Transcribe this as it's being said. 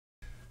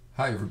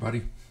Hi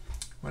everybody,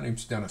 my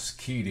name's Dennis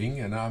Keating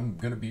and I'm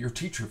going to be your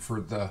teacher for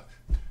the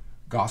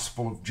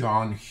Gospel of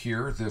John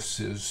here. This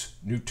is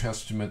New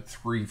Testament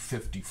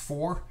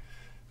 354.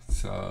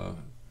 It's a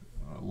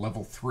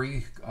level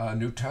 3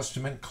 New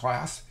Testament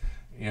class,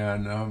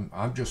 and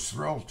I'm just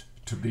thrilled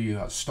to be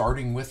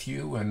starting with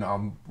you, and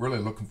I'm really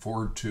looking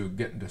forward to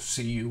getting to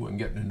see you and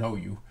getting to know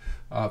you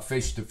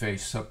face to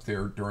face up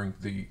there during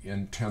the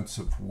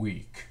intensive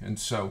week. And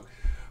so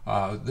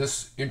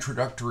this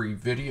introductory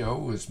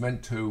video is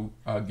meant to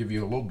give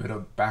you a little bit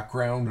of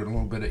background and a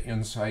little bit of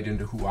insight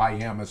into who I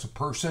am as a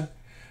person,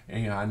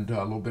 and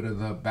a little bit of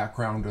the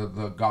background of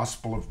the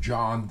Gospel of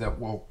John that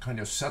will kind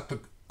of set the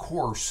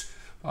course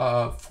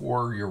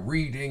for your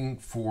reading,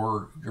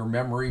 for your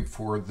memory,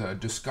 for the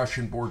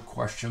discussion board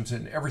questions,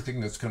 and everything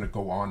that's going to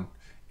go on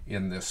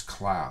in this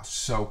class.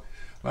 So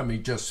let me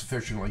just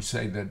sufficiently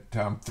say that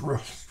I'm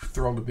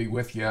thrilled to be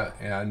with you,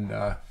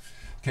 and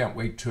can't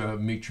wait to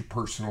meet you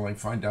personally,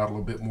 find out a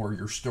little bit more of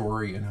your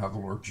story and how the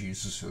Lord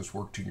Jesus has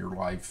worked in your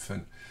life.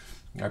 And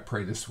I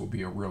pray this will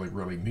be a really,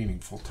 really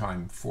meaningful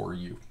time for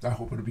you. I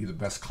hope it'll be the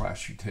best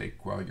class you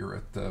take while you're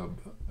at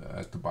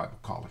the Bible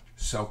college.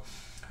 So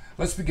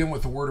let's begin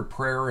with a word of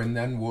prayer, and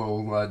then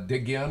we'll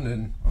dig in,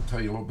 and I'll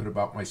tell you a little bit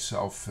about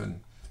myself,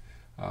 and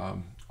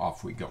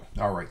off we go.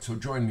 All right, so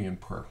join me in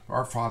prayer.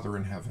 Our Father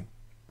in heaven,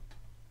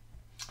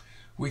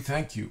 we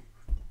thank you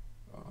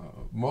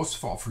most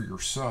of all for your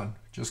Son.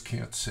 Just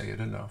can't say it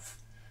enough,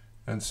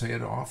 and say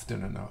it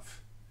often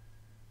enough.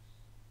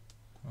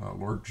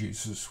 Lord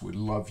Jesus, we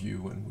love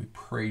you and we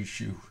praise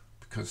you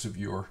because of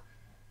your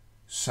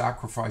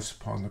sacrifice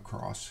upon the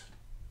cross.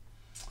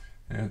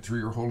 And through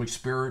your Holy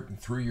Spirit and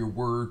through your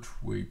word,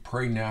 we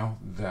pray now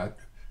that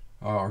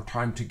our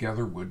time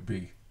together would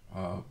be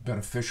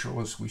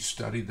beneficial as we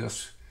study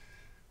this.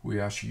 We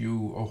ask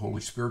you, O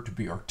Holy Spirit, to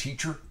be our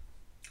teacher,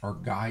 our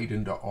guide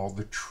into all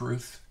the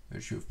truth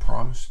as you have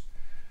promised,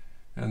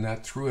 and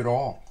that through it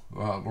all,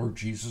 Lord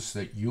Jesus,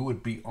 that you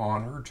would be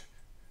honored,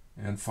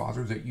 and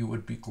Father, that you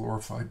would be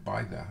glorified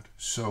by that.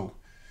 So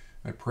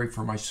I pray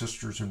for my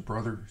sisters and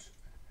brothers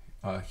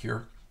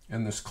here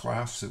in this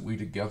class, that we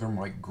together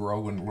might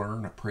grow and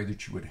learn. I pray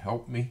that you would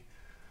help me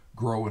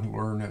grow and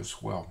learn as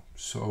well.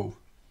 So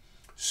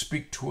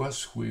speak to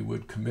us. We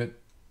would commit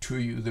to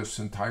you this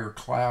entire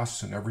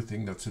class and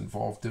everything that's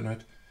involved in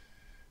it,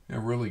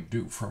 and really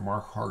do from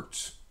our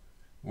hearts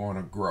want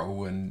to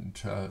grow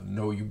and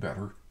know you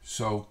better.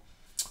 So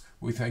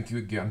we thank you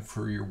again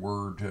for your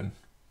word, and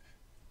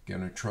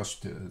again I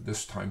trust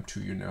this time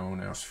to you now,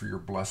 and ask for your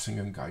blessing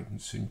and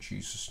guidance. In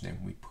Jesus' name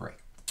we pray.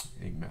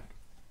 Amen.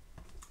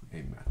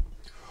 Amen.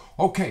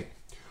 Okay,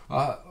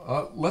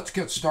 let's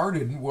get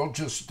started, and we'll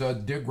just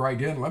dig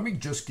right in. Let me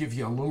just give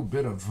you a little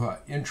bit of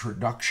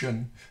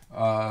introduction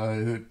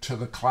to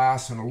the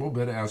class, and a little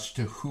bit as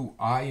to who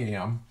I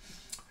am.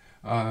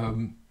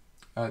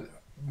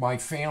 My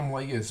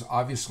family is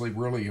obviously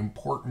really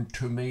important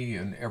to me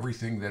in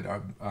everything that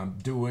I'm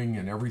doing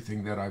and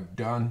everything that I've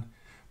done.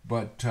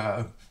 But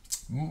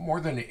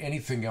more than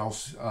anything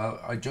else,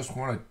 I just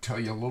want to tell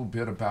you a little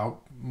bit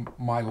about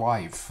my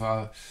life.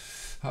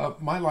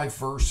 My life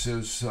verse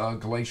is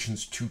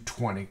Galatians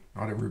 2:20.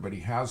 Not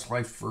everybody has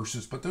life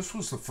verses, but this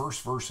was the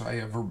first verse I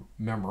ever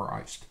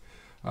memorized.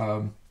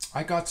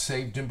 I got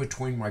saved in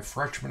between my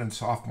freshman and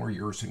sophomore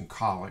years in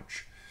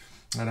college.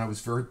 And I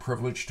was very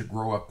privileged to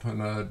grow up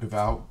in a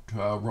devout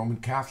Roman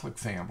Catholic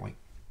family.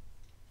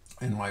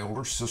 And my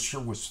older sister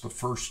was the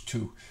first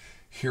to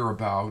hear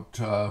about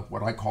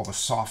what I call the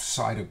soft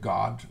side of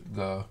God,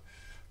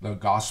 the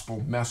gospel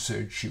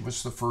message. She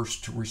was the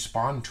first to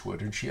respond to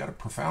it, and she had a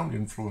profound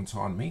influence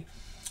on me.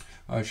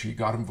 She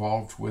got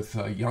involved with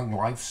Young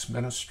Life's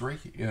ministry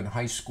in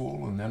high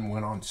school, and then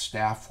went on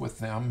staff with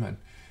them. And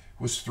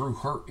it was through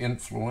her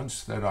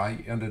influence that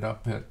I ended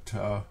up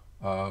at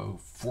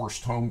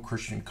Forest Home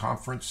Christian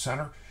Conference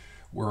Center,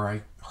 where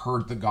I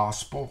heard the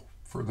gospel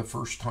for the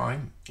first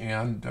time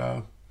and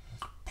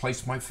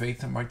placed my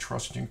faith and my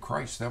trust in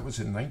Christ. That was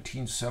in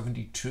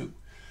 1972,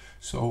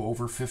 so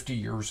over 50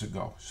 years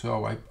ago.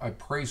 So I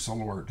praise the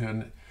Lord,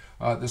 and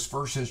this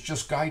verse has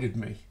just guided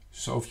me.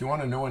 So if you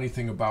want to know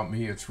anything about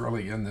me, it's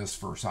really in this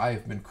verse. I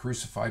have been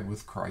crucified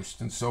with Christ.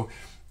 And so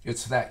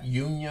it's that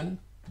union,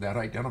 that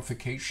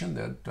identification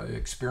that I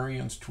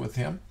experienced with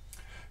him.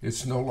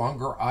 It's no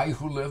longer I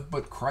who live,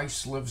 but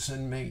Christ lives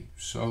in me.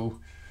 So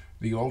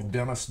the old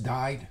Dennis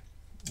died.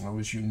 I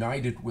was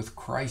united with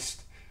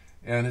Christ,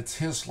 and it's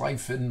his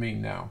life in me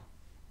now,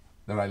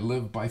 that I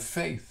live by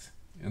faith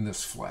in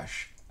this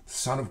flesh, the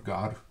Son of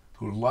God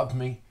who loved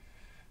me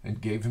and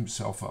gave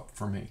himself up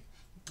for me.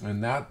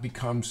 And that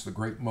becomes the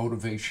great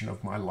motivation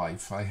of my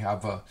life. I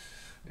have a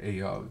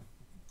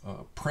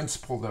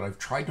principle that I've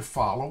tried to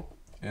follow,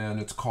 and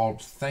it's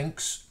called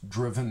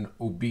thanks-driven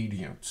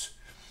obedience,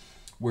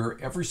 where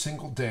every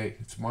single day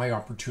it's my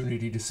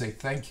opportunity to say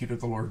thank you to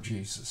the Lord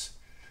Jesus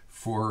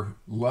for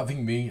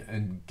loving me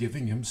and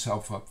giving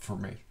himself up for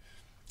me,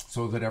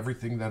 so that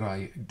everything that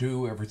I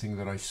do, everything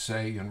that I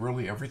say, and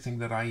really everything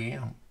that I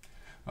am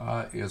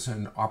is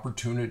an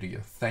opportunity, a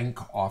thank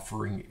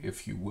offering,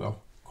 if you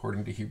will,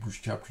 according to Hebrews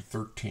chapter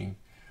 13,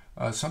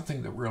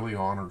 something that really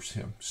honors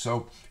him.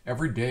 So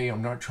every day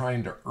I'm not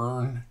trying to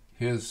earn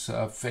his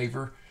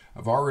favor.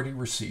 I've already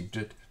received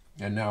it,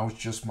 and now it's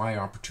just my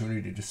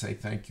opportunity to say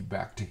thank you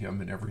back to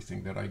him in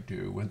everything that I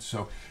do. And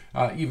so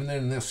even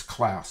in this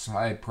class,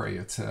 I pray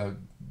it's a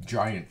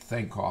giant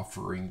thank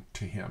offering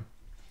to him.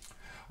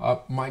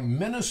 My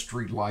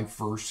ministry life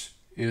verse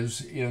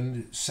is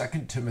in 2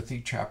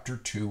 Timothy chapter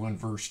 2 and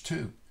verse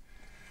 2.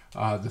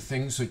 The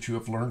things that you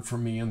have learned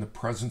from me in the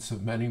presence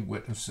of many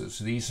witnesses,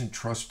 these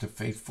entrust to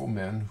faithful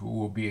men who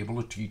will be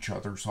able to teach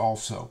others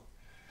also.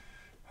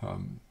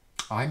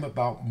 I'm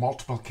about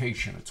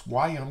multiplication. It's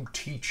why I'm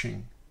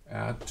teaching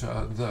at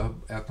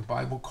the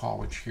Bible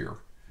College here.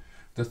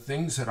 The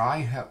things that I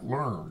have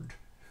learned,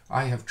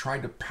 I have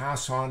tried to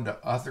pass on to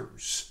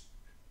others,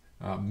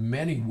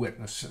 many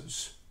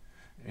witnesses.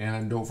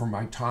 And over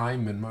my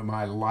time and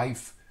my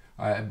life,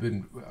 I've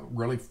been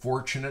really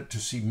fortunate to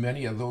see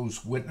many of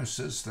those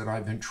witnesses that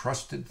I've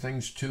entrusted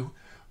things to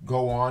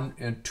go on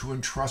and to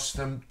entrust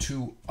them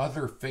to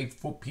other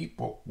faithful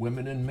people,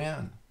 women and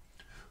men,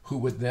 who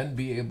would then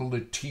be able to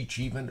teach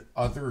even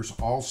others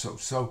also.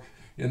 So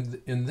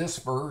in this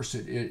verse,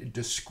 it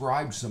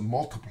describes the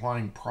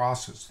multiplying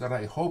process that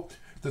I hope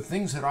the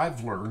things that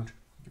I've learned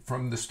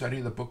from the study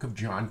of the book of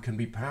John can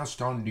be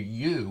passed on to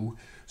you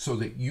so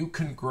that you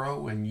can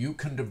grow and you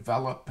can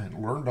develop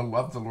and learn to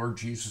love the Lord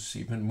Jesus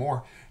even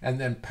more, and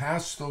then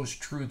pass those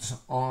truths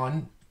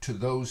on to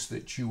those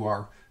that you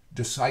are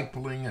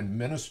discipling and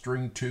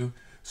ministering to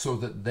so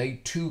that they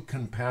too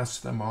can pass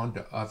them on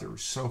to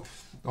others. So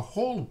the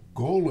whole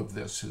goal of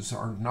this is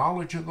our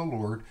knowledge of the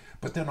Lord,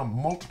 but then a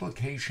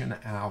multiplication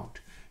out.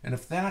 And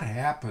if that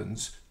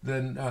happens,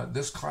 then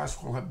this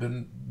class will have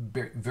been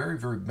very,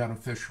 very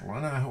beneficial,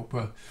 and I hope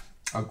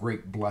a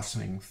great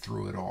blessing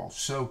through it all.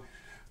 So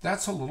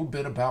that's a little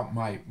bit about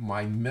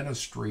my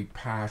ministry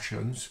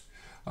passions.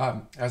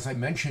 As I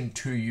mentioned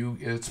to you,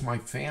 it's my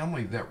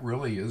family that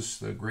really is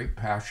the great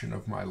passion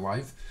of my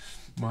life.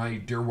 My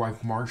dear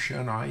wife Marcia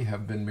and I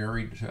have been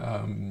married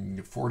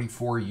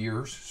 44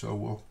 years, so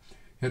we'll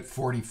hit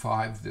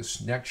 45 this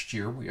next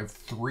year. We have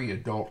 3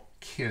 adult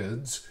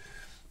kids.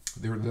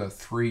 They're the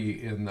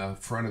 3 in the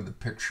front of the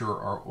picture.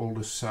 Our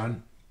oldest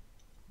son,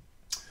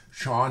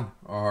 Sean,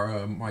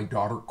 my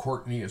daughter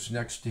Courtney is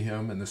next to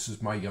him, and this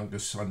is my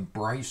youngest son,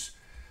 Bryce.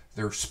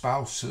 Their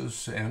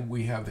spouses, and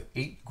we have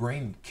 8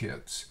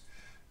 grandkids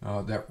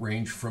that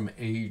range from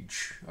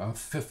age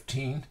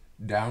 15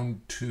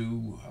 down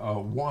to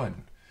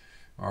 1.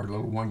 Our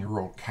little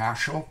 1-year-old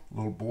Cashel,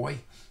 little boy,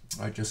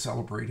 just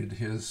celebrated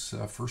his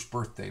first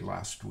birthday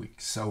last week.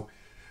 So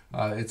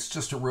it's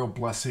just a real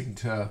blessing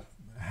to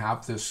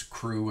have this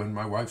crew, and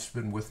my wife's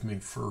been with me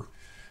for,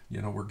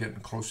 we're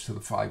getting close to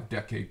the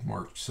 5-decade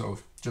mark, so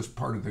just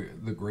part of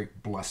the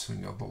great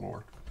blessing of the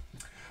Lord.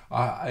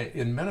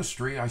 In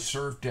ministry, I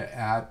served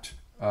at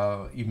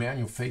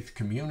Emmanuel Faith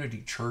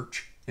Community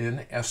Church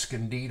in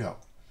Escondido,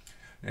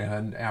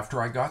 and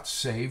after I got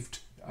saved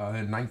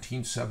in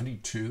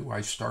 1972,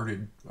 I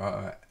started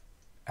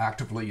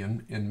actively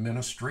in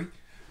ministry,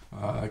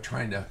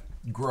 trying to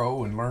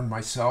grow and learn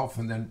myself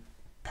and then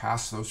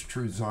pass those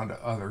truths on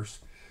to others.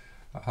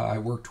 I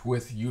worked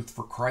with Youth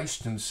for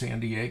Christ in San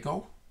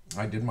Diego.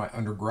 I did my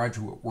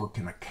undergraduate work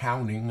in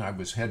accounting. I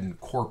was heading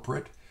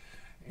corporate,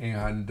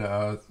 and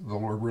the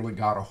Lord really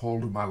got a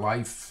hold of my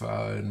life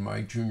in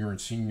my junior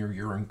and senior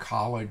year in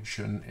college,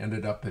 and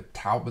ended up at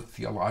Talbot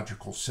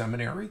Theological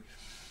Seminary,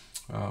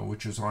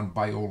 which is on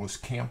Biola's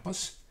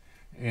campus,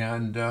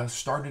 and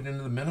started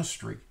into the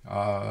ministry.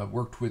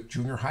 Worked with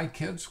junior high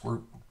kids,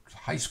 worked with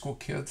high school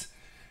kids.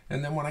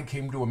 And then when I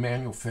came to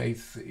Emmanuel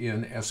Faith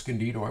in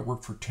Escondido, I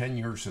worked for 10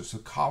 years as a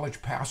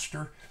college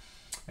pastor.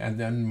 And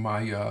then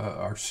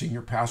our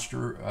senior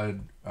pastor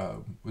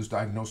was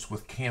diagnosed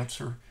with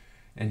cancer,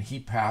 and he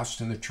passed,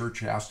 and the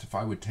church asked if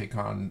I would take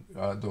on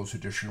those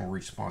additional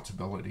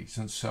responsibilities.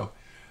 And so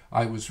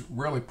I was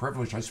really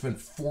privileged. I spent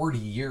 40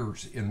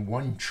 years in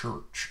one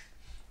church,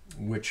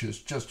 which is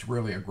just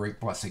really a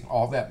great blessing.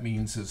 All that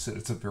means is that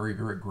it's a very,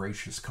 very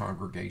gracious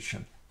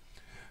congregation.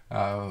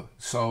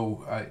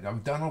 So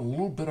I've done a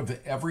little bit of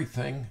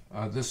everything.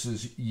 This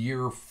is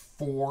year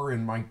 4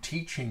 in my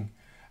teaching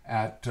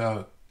at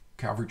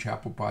Calvary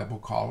Chapel Bible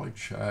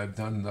College. I've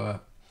done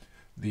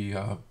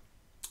the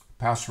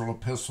pastoral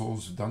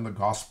epistles, done the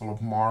Gospel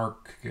of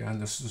Mark,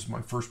 and this is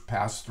my first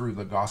pass through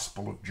the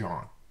Gospel of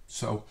John.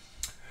 So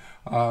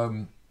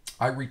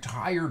I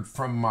retired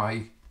from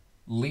my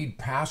lead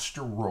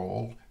pastor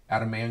role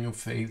at Emmanuel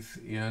Faith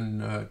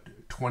in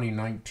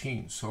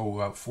 2019,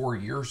 so 4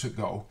 years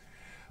ago.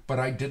 But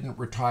I didn't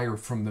retire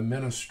from the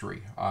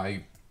ministry.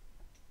 I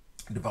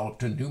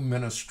developed a new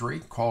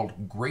ministry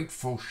called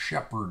Grateful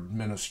Shepherd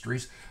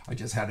Ministries. I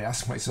just had to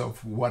ask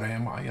myself, what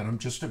am I? And I'm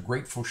just a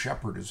grateful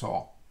shepherd is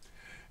all.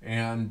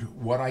 And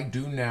what I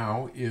do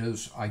now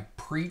is I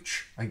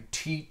preach, I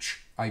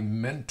teach, I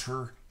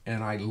mentor,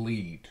 and I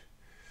lead.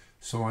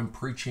 So I'm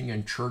preaching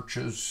in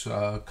churches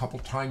a couple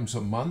times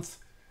a month.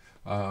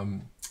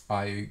 I'm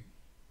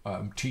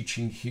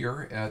teaching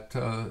here at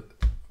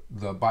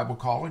the Bible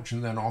College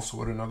and then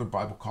also at another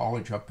Bible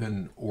college up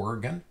in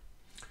Oregon.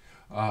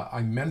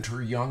 I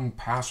mentor young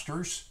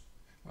pastors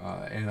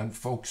and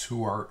folks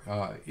who are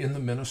in the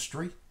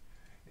ministry.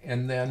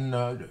 And then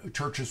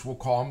churches will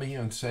call me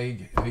and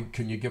say, hey,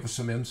 can you give us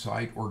some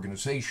insight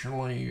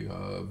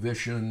organizationally,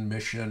 vision,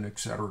 mission, et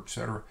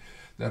cetera,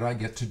 that I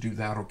get to do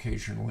that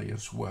occasionally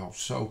as well.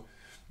 So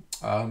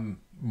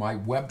my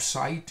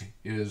website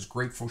is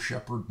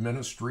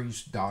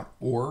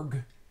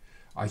gratefulshepherdministries.org.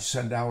 I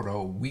send out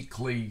a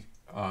weekly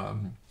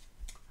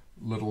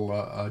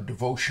little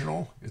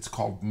devotional. It's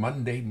called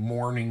Monday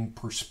Morning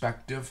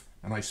Perspective,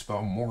 and I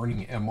spell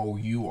morning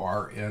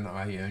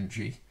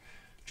M-O-U-R-N-I-N-G.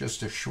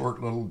 Just a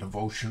short little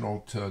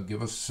devotional to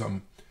give us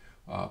some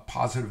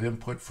positive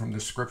input from the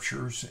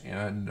scriptures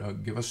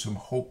and give us some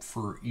hope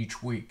for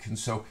each week. And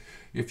so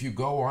if you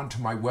go onto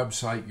my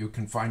website, you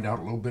can find out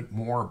a little bit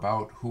more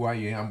about who I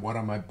am, what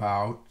I'm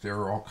about. There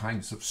are all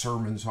kinds of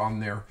sermons on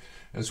there,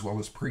 as well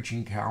as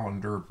preaching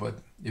calendar. But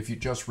if you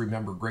just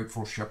remember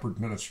Grateful Shepherd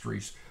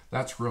Ministries,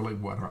 that's really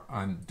what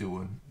I'm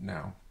doing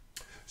now.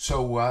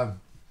 So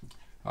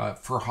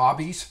for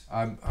hobbies,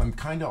 I'm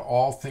kind of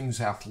all things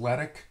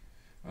athletic.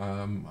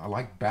 I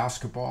like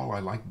basketball, I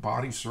like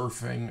body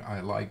surfing, I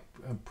like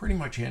pretty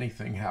much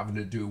anything having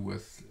to do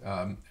with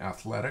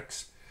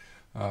athletics.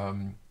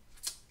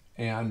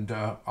 And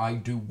I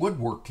do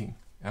woodworking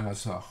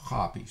as a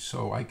hobby,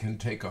 so I can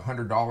take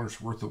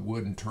 $100 worth of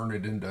wood and turn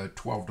it into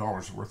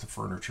 $12 worth of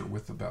furniture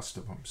with the best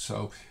of them.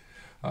 So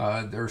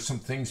there are some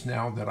things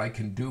now that I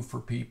can do for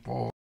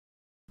people,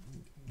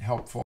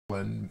 helpful,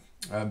 and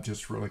I'm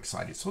just really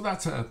excited. So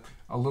that's a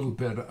little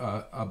bit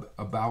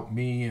about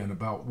me and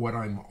about what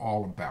I'm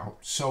all about.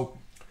 So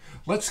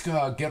let's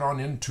get on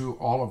into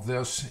all of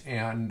this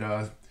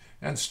and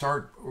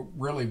start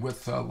really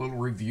with a little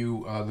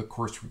review of the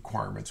course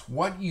requirements.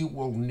 What you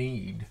will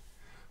need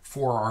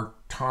for our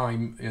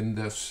time in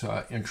this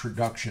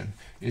introduction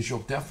is you'll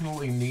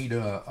definitely need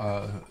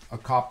a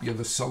copy of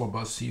the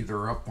syllabus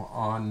either up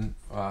on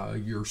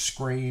your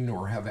screen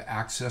or have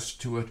access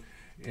to it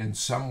in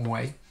some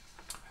way.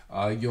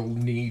 You'll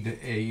need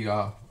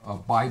a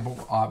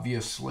Bible,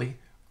 obviously.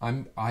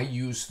 I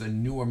use the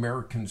New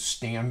American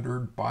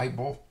Standard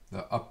Bible,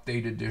 the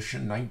update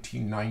edition,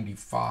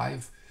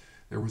 1995.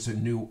 There was a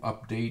new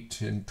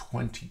update in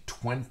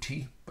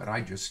 2020, but I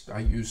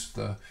use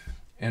the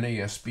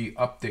NASB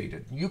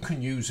updated. You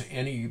can use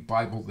any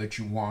Bible that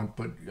you want,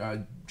 but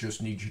I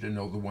just need you to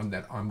know the one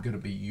that I'm going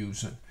to be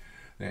using.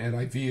 The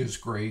NIV is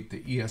great.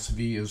 The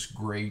ESV is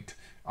great.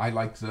 I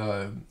like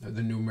the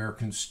New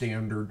American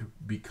Standard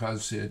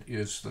because it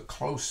is the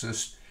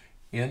closest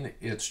in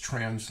its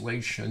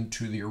translation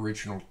to the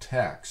original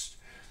text.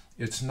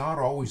 It's not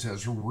always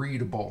as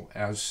readable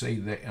as, say,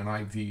 the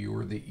NIV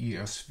or the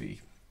ESV,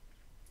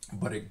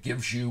 but it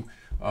gives you,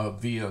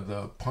 via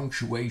the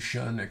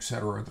punctuation,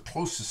 etc., the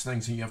closest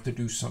things, and you have to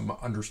do some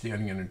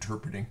understanding and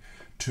interpreting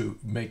to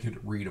make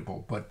it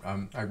readable. But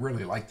I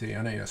really like the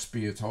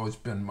NASB. It's always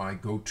been my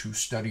go-to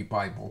study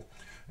Bible,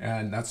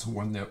 and that's the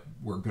one that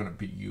we're going to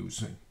be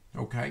using,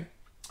 okay?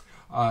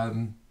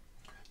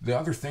 The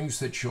other things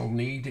that you'll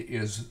need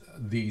is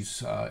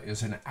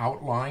is an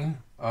outline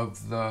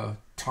of the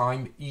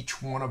time.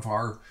 Each one of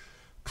our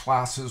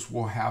classes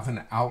will have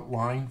an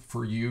outline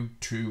for you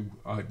to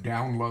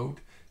download.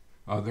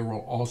 There will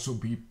also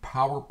be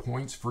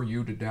PowerPoints for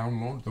you to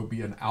download. There'll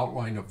be an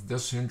outline of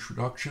this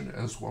introduction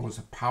as well as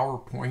a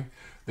PowerPoint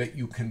that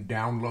you can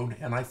download,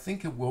 and I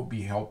think it will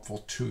be helpful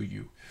to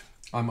you.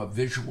 I'm a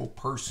visual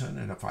person,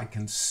 and if I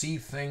can see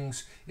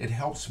things, it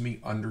helps me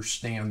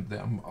understand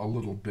them a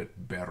little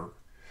bit better.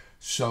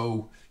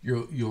 So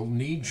you'll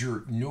need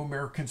your New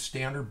American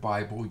Standard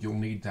Bible, you'll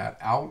need that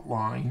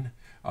outline,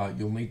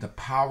 you'll need the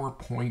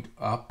PowerPoint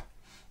up,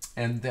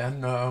 and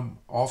then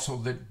also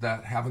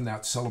that having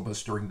that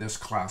syllabus during this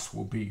class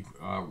will be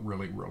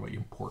really, really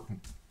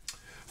important.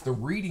 The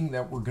reading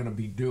that we're going to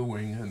be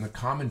doing and the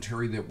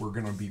commentary that we're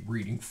going to be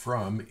reading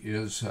from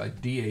is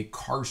D.A.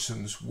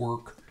 Carson's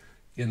work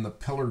in the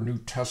Pillar New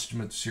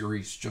Testament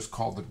series just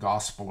called The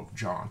Gospel of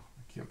John.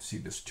 I can't see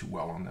this too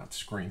well on that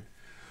screen,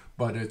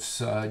 but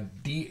it's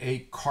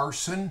D.A.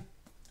 Carson,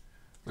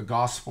 The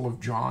Gospel of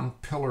John,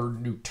 Pillar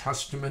New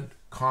Testament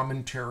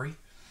commentary,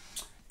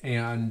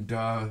 and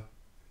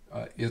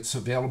it's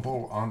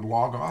available on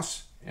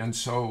Logos, and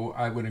so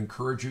I would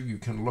encourage you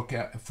can look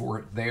for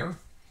it there.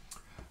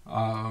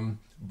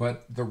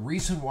 But the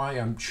reason why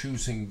I'm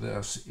choosing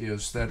this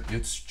is that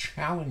it's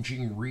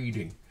challenging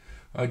reading.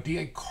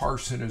 D.A.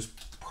 Carson is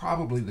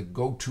probably the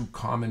go-to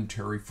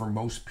commentary for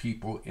most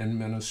people in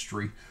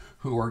ministry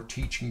who are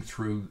teaching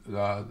through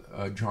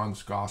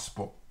John's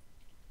Gospel.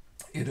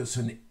 It is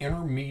an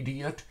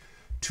intermediate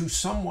to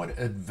somewhat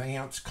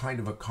advanced kind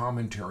of a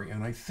commentary,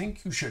 and I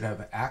think you should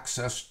have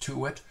access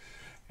to it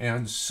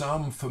and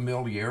some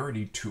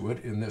familiarity to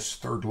it in this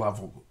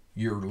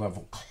year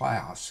level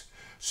class.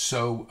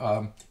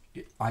 So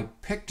I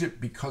picked it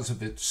because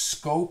of its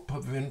scope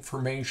of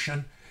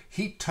information.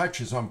 He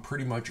touches on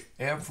pretty much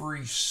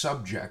every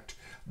subject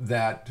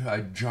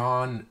that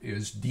John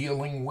is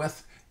dealing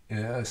with,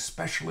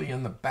 especially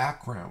in the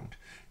background.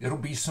 It'll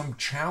be some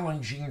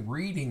challenging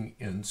reading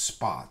in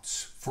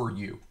spots for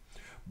you,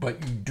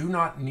 but you do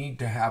not need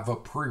to have a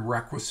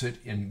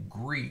prerequisite in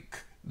Greek,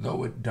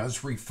 though it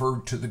does refer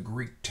to the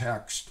Greek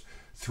text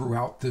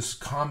throughout this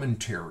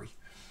commentary.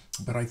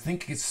 But I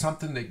think it's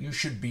something that you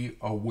should be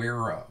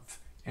aware of.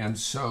 And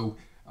so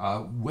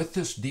with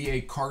this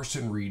D.A.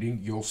 Carson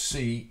reading, you'll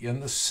see in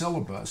the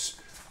syllabus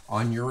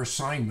on your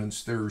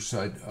assignments, there's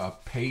a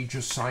page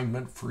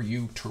assignment for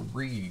you to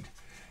read.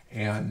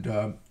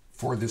 And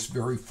for this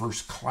very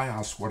first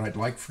class, what I'd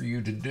like for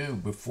you to do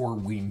before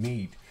we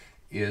meet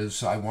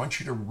is I want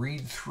you to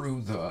read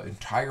through the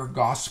entire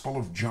Gospel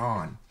of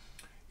John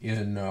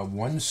in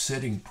one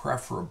sitting,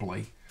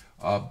 preferably,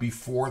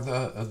 before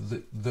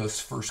this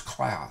first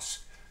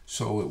class.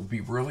 So it would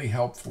be really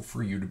helpful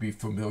for you to be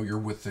familiar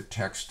with the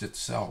text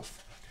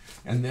itself.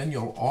 And then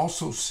you'll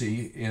also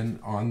see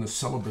on the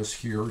syllabus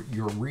here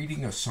your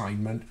reading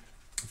assignment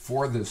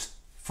for this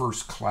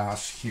first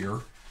class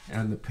here,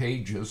 and the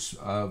pages,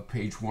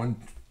 page 1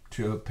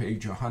 to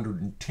page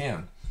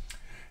 110.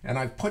 And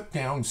I've put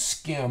down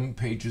skim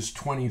pages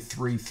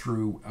 23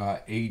 through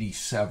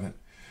 87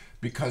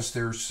 because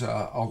there's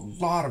a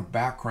lot of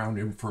background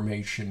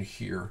information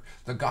here.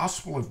 The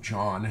Gospel of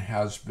John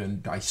has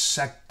been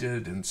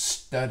dissected and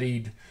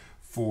studied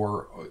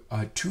for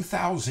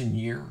 2,000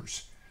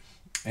 years.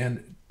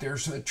 And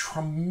there's a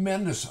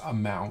tremendous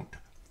amount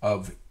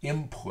of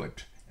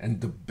input and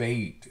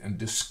debate and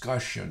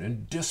discussion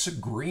and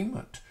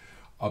disagreement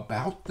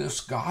about this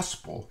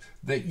gospel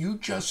that you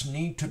just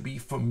need to be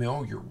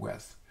familiar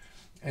with.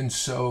 And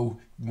so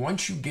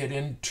once you get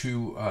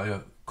into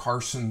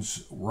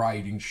Carson's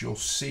writings, you'll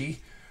see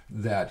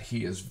that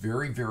he is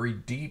very, very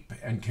deep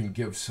and can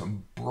give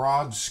some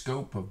broad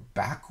scope of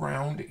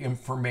background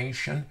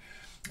information.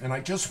 And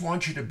I just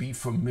want you to be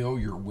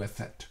familiar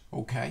with it,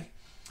 okay?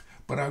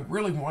 But I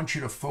really want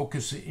you to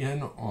focus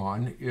in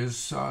on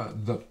is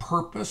the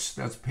purpose,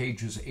 that's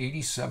pages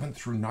 87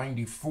 through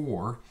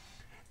 94,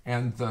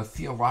 and the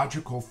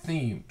theological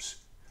themes,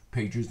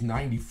 pages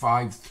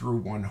 95 through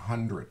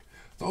 100.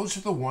 Those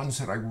are the ones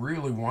that I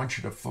really want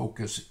you to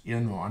focus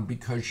in on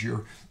because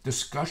your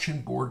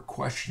discussion board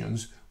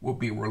questions will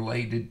be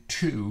related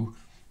to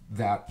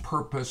that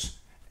purpose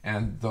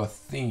and the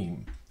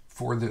theme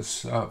for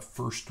this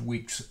first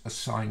week's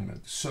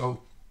assignment.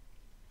 So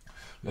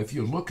if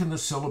you look in the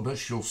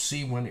syllabus, you'll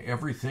see when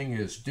everything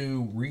is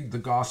due. Read the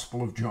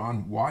Gospel of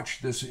John,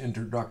 watch this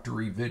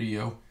introductory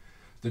video.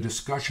 The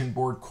discussion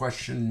board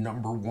question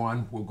number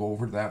 1, we'll go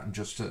over that in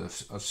just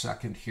a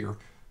second here.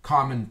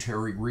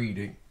 Commentary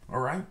reading, all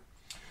right?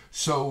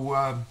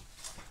 So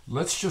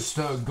let's just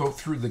go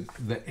through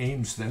the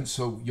aims then.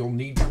 So you'll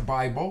need your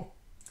Bible.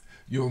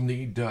 You'll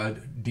need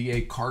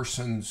D.A.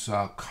 Carson's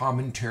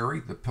commentary,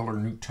 the Pillar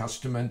New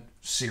Testament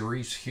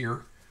series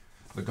here,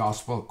 the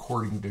Gospel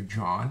according to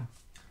John.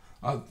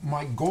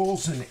 My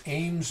goals and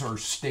aims are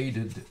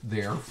stated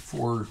there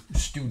for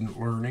student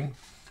learning.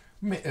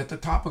 At the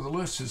top of the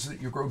list is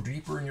that you grow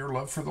deeper in your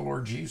love for the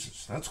Lord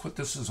Jesus. That's what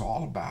this is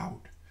all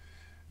about.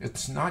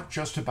 It's not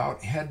just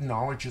about head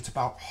knowledge, it's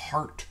about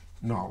heart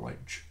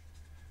knowledge.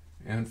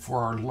 And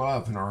for our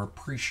love and our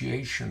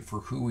appreciation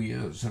for who he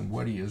is and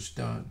what he has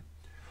done.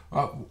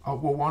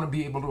 We'll want to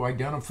be able to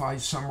identify,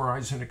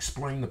 summarize, and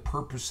explain the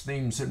purpose,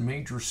 themes, and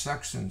major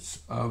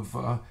sections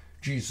of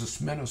Jesus'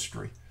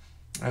 ministry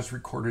as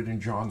recorded in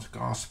John's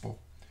Gospel.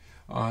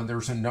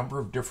 There's a number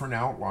of different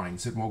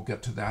outlines, and we'll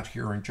get to that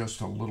here in just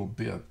a little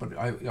bit. But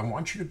I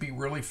want you to be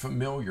really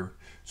familiar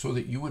so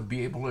that you would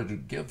be able to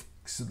give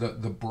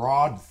the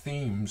broad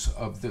themes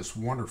of this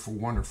wonderful,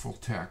 wonderful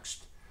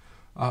text.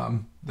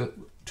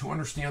 To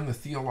understand the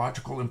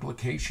theological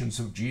implications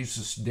of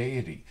Jesus'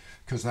 deity,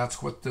 because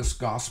that's what this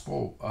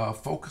gospel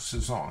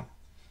focuses on,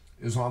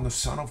 is on the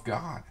Son of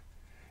God.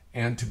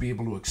 And to be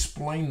able to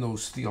explain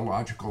those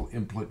theological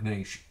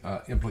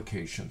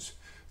implications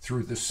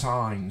through the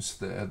signs,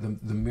 the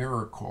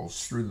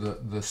miracles, through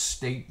the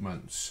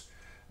statements.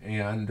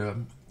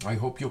 And I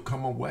hope you'll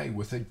come away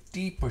with a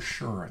deep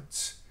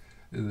assurance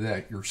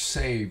that you're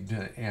saved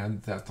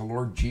and that the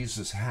Lord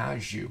Jesus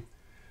has you.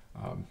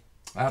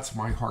 That's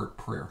my heart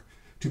prayer,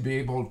 to be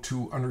able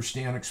to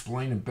understand,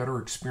 explain, and better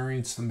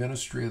experience the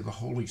ministry of the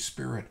Holy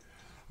Spirit.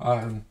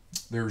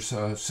 There's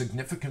a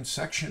significant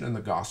section in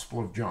the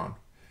Gospel of John,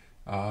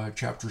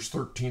 chapters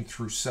 13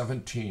 through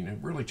 17,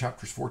 and really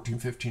chapters 14,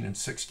 15, and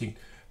 16,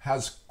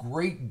 has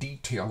great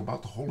detail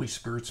about the Holy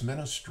Spirit's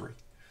ministry.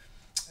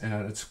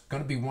 And it's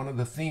going to be one of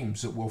the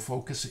themes that we'll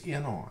focus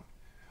in on,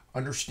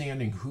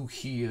 understanding who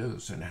he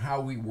is and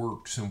how he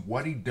works and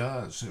what he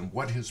does and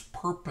what his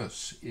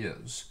purpose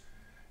is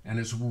and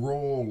his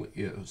role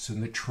is in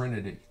the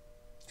Trinity.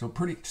 So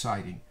pretty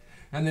exciting.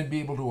 And then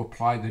be able to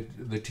apply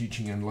the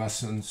teaching and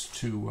lessons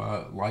to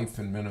life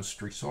and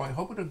ministry. So I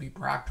hope it'll be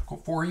practical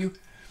for you.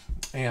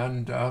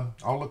 And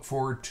I'll look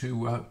forward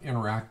to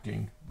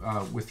interacting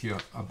with you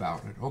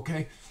about it.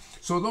 Okay,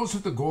 so those are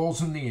the goals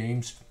and the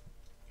aims.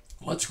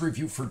 Let's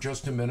review for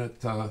just a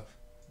minute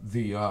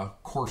the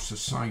course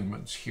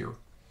assignments here.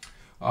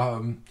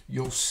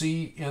 You'll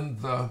see in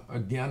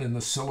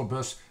the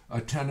syllabus,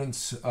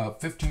 attendance,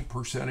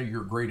 15% of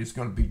your grade is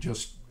going to be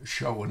just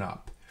showing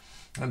up.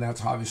 And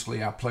that's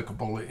obviously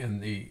applicable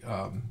in the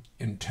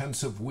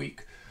intensive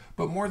week.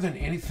 But more than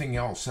anything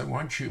else,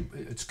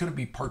 it's going to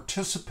be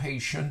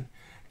participation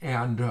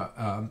and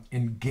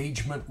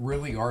engagement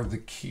really are the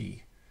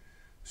key.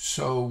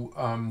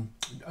 So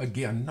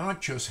again,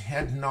 not just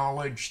head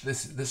knowledge,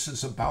 this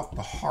is about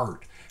the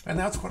heart. And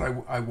that's what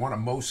I want to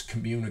most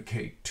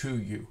communicate to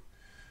you.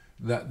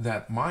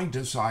 That my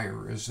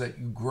desire is that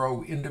you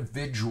grow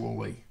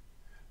individually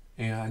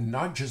and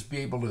not just be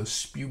able to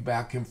spew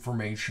back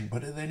information,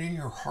 but that in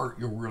your heart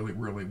you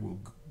really will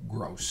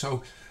grow.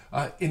 So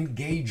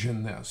engage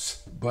in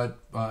this, but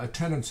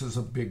attendance is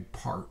a big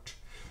part.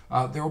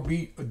 There will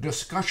be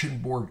discussion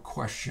board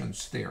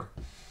questions there.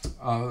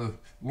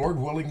 Lord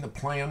willing, the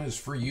plan is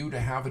for you to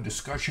have a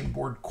discussion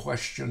board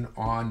question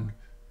on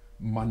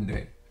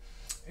Monday.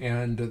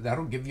 And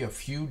that'll give you a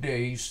few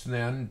days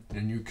then,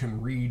 and you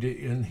can read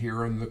in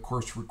here in the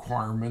course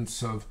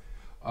requirements of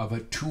a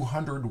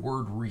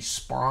 200-word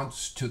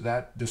response to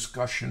that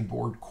discussion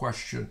board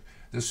question.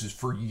 This is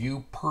for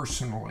you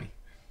personally.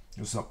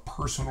 It's a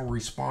personal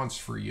response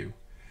for you.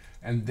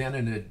 And then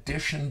in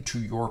addition to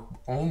your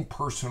own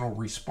personal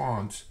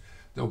response,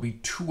 there'll be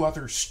 2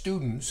 other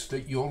students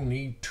that you'll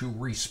need to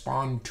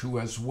respond to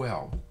as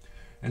well.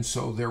 And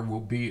so there will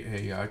be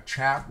a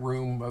chat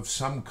room of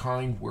some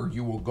kind where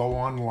you will go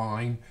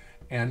online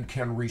and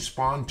can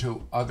respond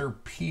to other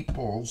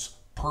people's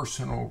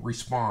personal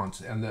response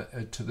and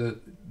to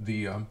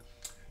the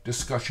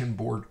discussion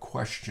board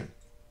question.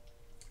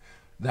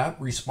 That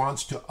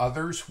response to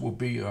others will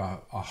be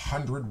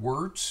 100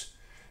 words,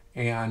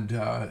 and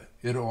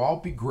it'll all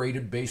be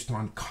graded based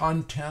on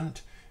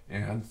content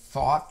and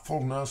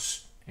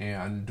thoughtfulness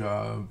and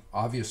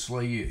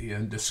obviously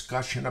in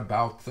discussion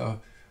about the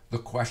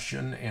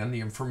question and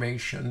the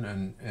information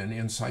and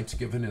insights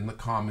given in the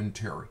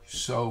commentary.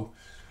 So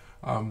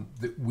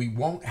we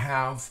won't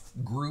have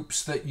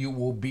groups that you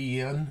will be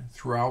in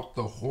throughout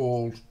the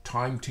whole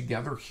time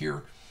together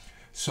here.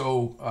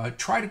 So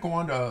try to go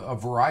on to a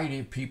variety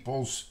of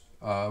people's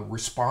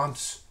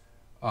response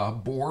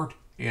board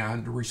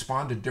and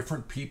respond to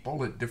different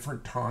people at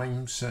different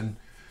times. And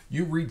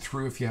you read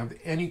through. If you have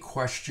any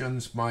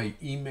questions, my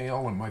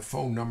email and my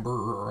phone number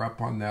are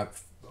up on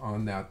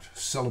that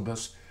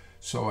syllabus.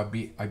 So I'd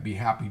be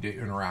happy to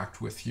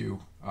interact with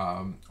you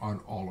on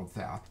all of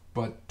that.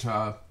 But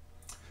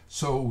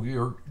so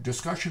your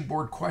discussion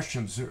board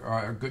questions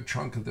are a good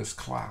chunk of this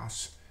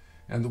class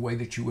and the way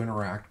that you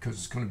interact, because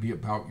it's going to be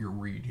about your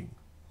reading.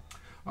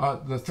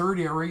 The third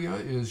area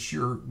is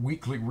your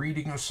weekly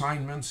reading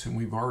assignments, and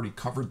we've already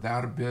covered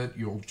that a bit.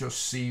 You'll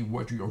just see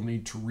what you'll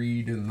need to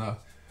read in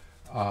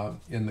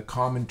the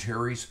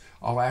commentaries.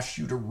 I'll ask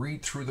you to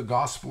read through the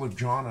Gospel of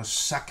John a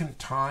second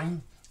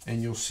time,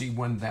 and you'll see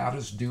when that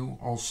is due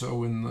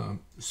also in the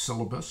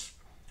syllabus.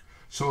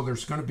 So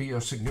there's going to be a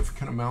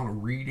significant amount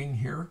of reading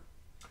here.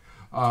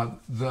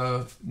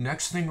 The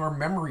next thing are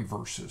memory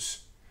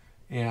verses.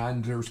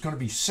 And there's going to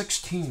be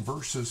 16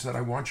 verses that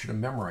I want you to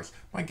memorize.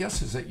 My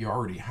guess is that you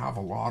already have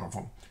a lot of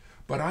them.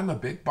 But I'm a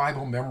big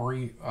Bible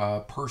memory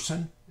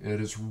person. It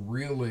has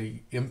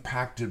really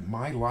impacted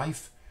my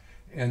life.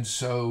 And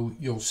so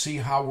you'll see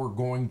how we're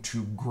going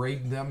to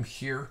grade them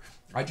here.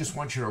 I just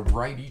want you to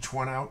write each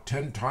one out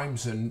 10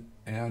 times and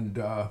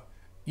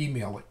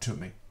email it to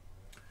me.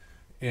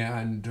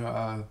 And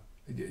I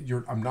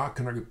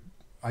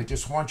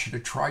just want you to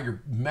try to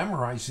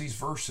memorize these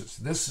verses.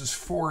 This is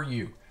for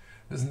you.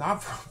 This is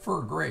not for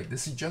a grade.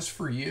 This is just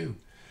for you.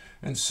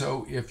 And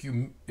so if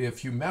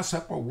you mess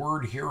up a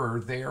word here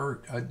or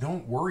there,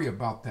 don't worry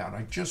about that.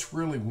 I just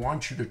really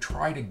want you to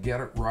try to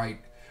get it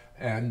right.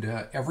 And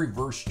every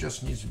verse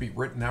just needs to be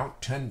written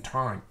out 10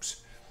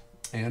 times.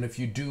 And if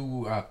you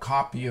do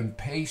copy and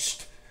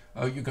paste,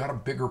 you got a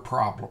bigger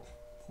problem,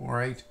 all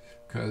right?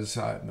 Because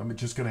I'm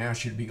just going to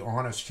ask you to be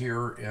honest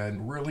here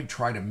and really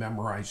try to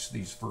memorize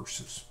these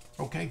verses,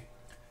 okay?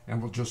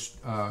 And we'll just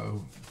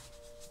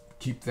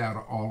keep that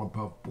all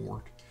above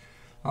board.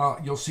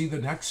 You'll see the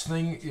next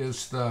thing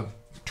is the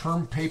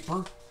term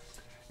paper.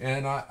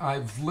 And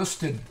I've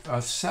listed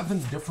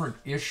 7 different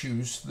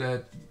issues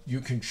that you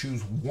can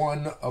choose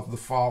one of the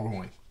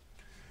following.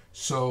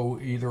 So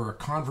either a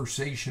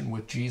conversation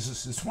with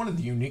Jesus. It's one of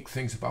the unique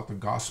things about the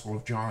Gospel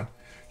of John.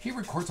 He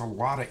records a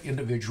lot of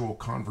individual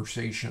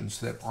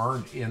conversations that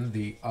aren't in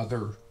the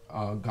other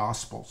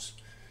Gospels.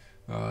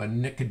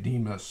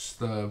 Nicodemus,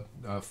 the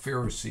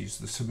Pharisees,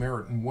 the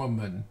Samaritan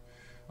woman,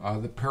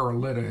 the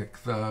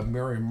paralytic, the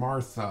Mary and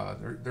Martha.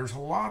 There's a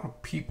lot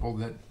of people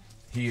that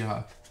he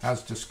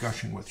has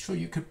discussion with. So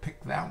you could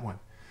pick that one.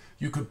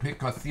 You could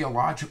pick a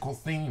theological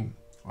theme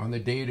on the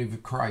deity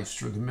of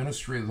Christ or the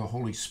ministry of the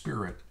Holy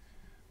Spirit.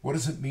 What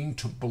does it mean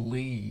to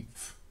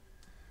believe?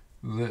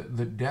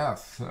 The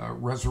death,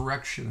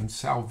 resurrection, and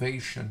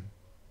salvation.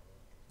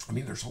 I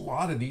mean, there's a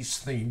lot of these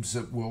themes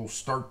that will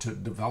start to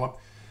develop,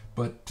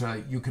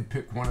 but you could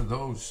pick one of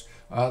those.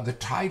 The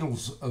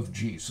titles of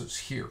Jesus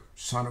here: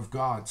 Son of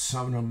God,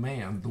 Son of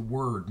Man, the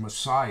Word,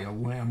 Messiah,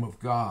 Lamb of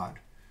God.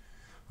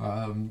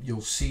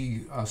 You'll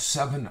see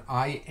 7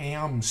 I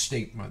am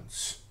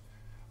statements.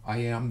 I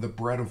am the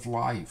bread of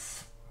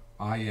life.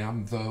 I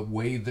am the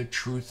way, the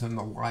truth, and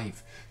the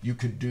life. You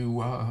could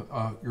do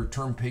your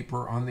term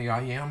paper on the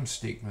I am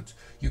statements.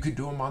 You could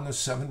do them on the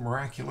 7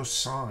 miraculous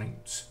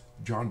signs.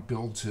 John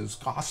builds his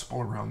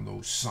gospel around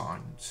those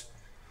signs.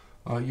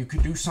 You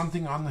could do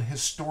something on the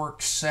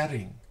historic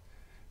setting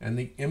and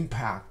the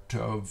impact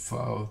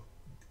of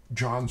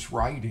John's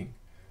writing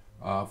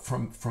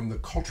from the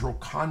cultural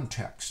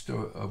context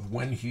of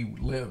when he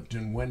lived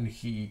and when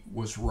he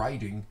was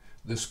writing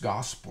this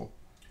gospel.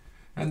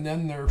 And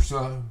then there's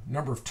a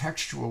number of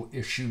textual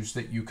issues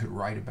that you could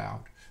write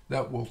about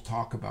that we'll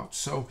talk about.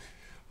 So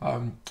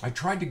I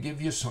tried to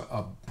give you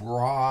a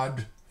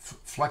broad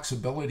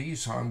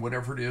flexibilities on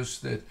whatever it is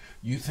that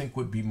you think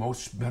would be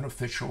most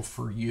beneficial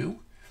for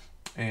you,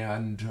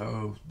 and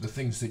the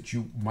things that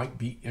you might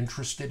be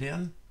interested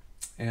in.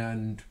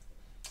 And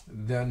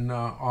then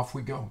off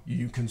we go.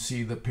 You can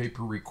see the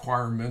paper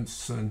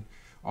requirements, and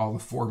all the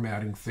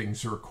formatting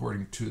things are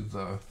according to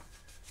the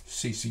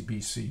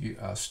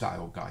CCBC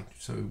style guide.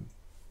 So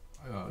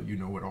you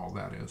know what all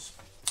that is.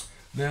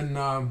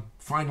 Then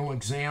final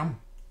exam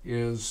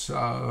is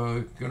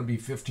going to be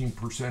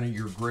 15% of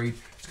your grade.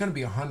 It's going to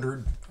be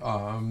 100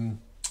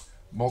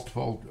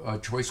 multiple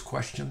choice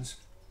questions.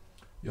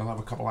 You'll have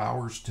a couple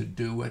hours to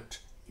do it,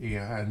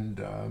 and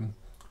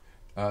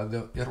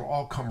it'll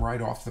all come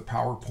right off the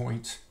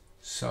PowerPoint.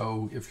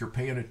 So if you're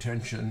paying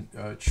attention,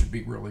 it should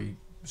be really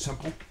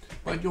simple,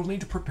 but you'll need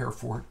to prepare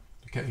for it.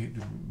 Okay,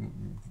 it'll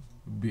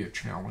be a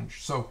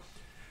challenge. So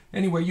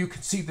anyway, you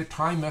can see the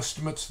time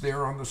estimates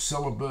there on the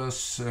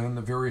syllabus and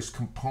the various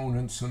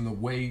components and the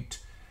weight,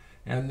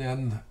 and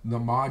then the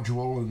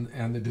module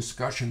and the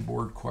discussion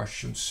board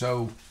questions.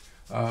 So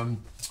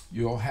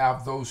you'll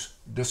have those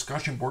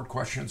discussion board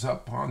questions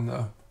up on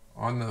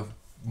the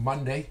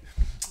Monday,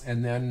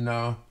 and then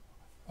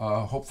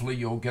hopefully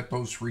you'll get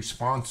those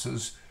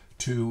responses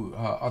to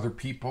other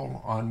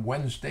people on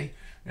Wednesday,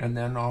 and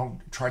then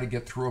I'll try to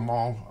get through them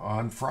all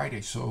on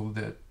Friday so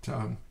that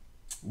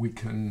we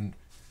can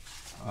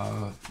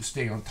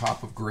stay on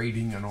top of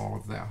grading and all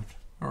of that.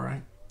 All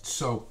right.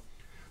 So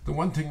the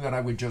one thing that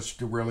I would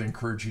just really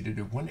encourage you to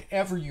do,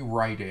 whenever you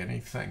write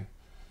anything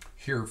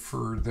here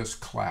for this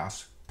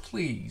class,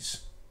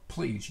 please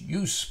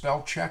use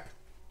spell check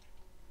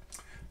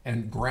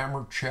and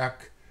grammar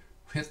check.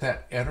 Hit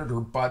that editor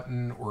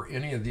button or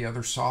any of the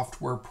other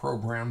software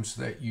programs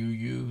that you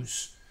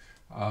use.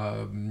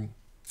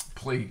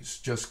 Please,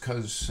 just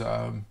because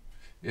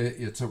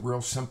it's a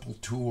real simple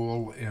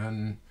tool,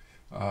 and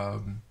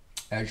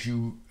as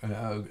you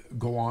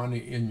go on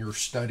in your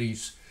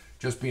studies,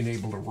 just being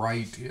able to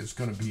write is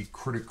going to be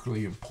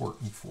critically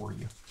important for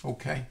you.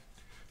 Okay,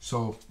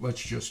 so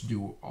let's just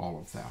do all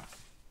of that.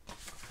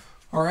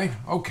 All right,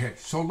 okay,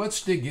 so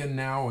let's dig in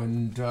now,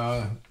 and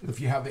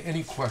if you have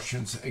any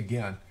questions,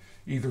 again,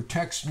 either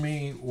text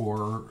me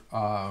or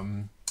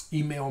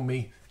email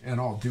me, and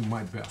I'll do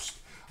my best.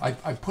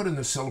 I put in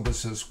the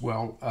syllabus as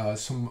well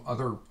some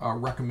other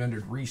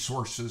recommended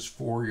resources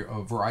for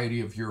a variety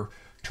of your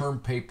term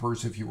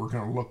papers if you were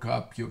going to look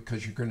up,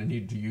 because you're going to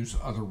need to use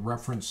other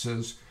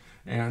references.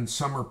 And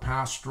some are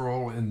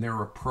pastoral in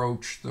their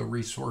approach, the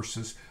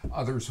resources.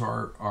 Others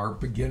are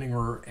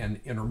beginner and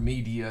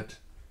intermediate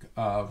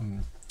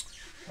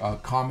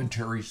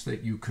commentaries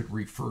that you could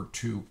refer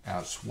to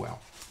as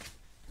well.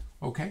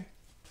 Okay?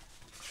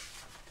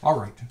 All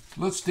right,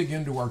 let's dig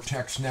into our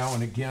text now.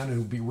 And again,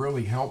 it'll be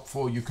really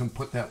helpful. You can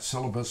put that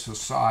syllabus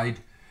aside,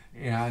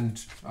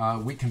 and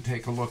we can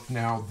take a look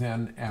now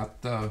then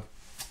at the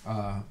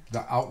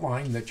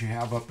outline that you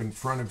have up in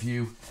front of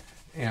you,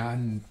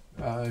 and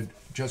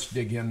just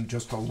dig in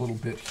just a little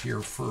bit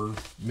here for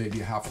maybe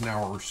a half an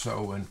hour or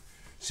so, and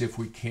see if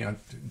we can't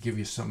give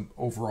you some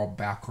overall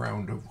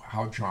background of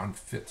how John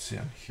fits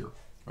in here.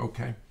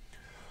 Okay?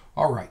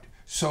 All right,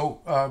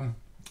 so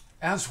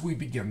as we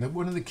begin,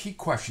 one of the key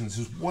questions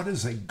is, what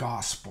is a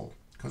gospel?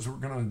 Because we're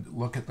going to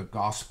look at the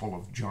Gospel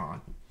of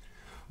John.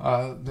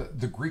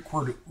 The Greek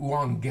word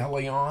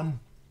euangelion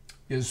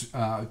is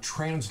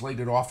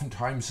translated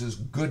oftentimes as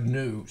good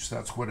news.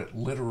 That's what it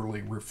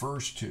literally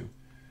refers to.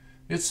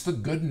 It's the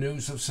good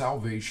news of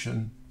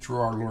salvation through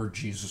our Lord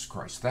Jesus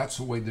Christ. That's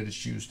the way that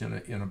it's used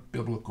in a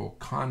biblical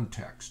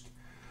context.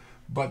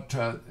 But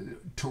to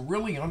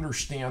really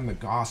understand the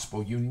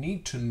gospel, you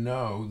need to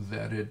know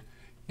that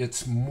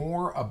it's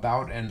more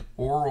about an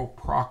oral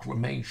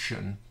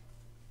proclamation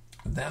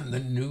than the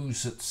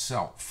news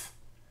itself.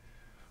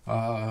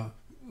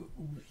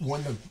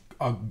 When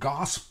a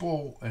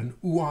gospel, an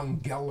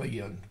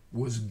euangelion,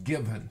 was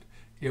given,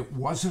 it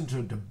wasn't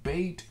a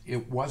debate,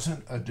 it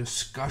wasn't a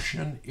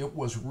discussion, it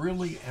was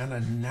really an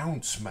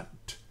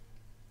announcement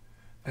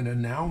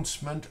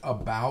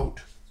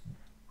about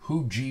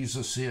who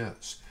Jesus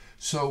is.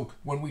 So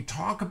when we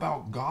talk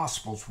about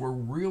gospels, we're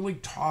really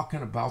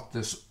talking about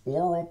this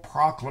oral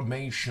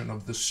proclamation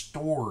of the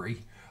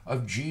story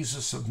of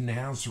Jesus of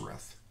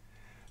Nazareth.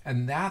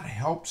 And that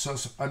helps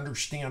us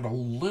understand a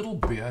little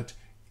bit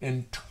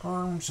in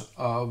terms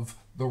of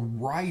the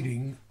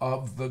writing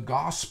of the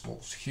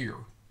Gospels here.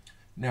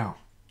 Now,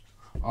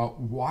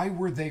 why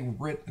were they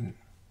written?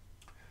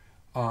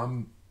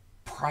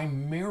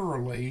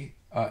 Primarily,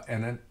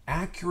 an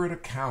accurate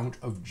account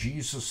of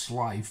Jesus'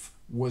 life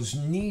was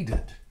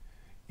needed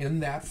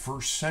in that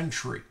first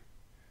century.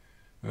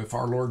 If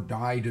our Lord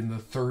died in the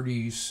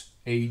 30s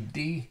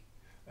AD,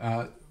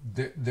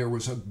 there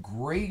was a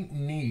great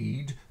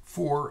need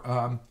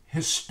for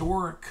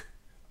historic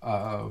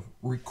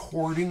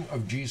recording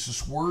of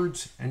Jesus'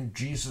 words and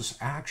Jesus'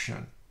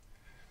 action.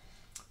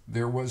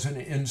 There was an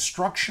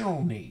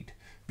instructional need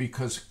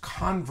because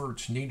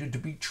converts needed to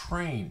be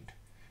trained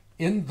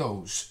in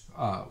those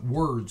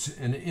words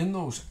and in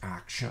those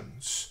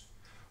actions.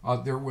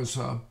 There was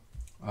a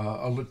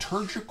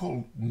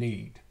liturgical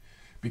need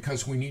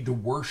because we need to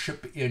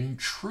worship in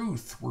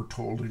truth, we're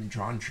told in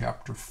John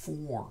chapter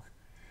 4.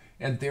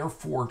 And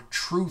therefore,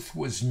 truth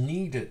was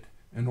needed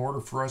in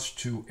order for us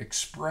to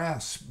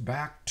express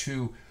back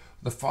to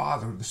the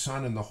Father, the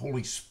Son, and the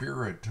Holy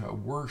Spirit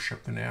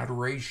worship and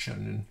adoration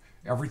and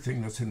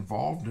everything that's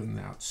involved in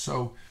that.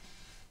 So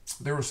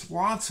there was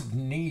lots of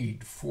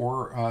need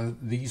for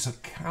these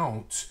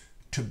accounts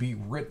to be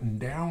written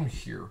down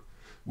here.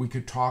 We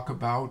could talk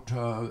about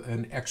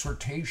an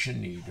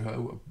exhortation need.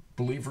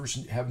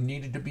 Believers have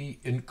needed to be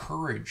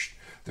encouraged.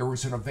 There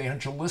was an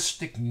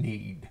evangelistic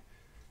need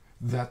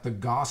that the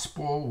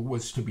gospel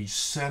was to be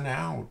sent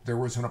out. There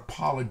was an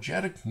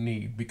apologetic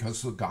need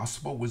because the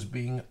gospel was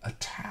being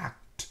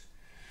attacked.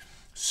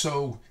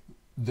 So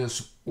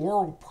this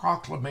oral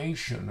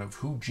proclamation of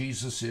who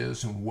Jesus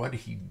is and what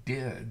he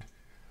did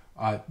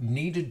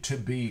needed to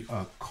be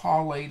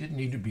collated,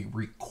 needed to be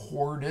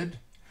recorded,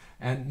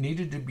 and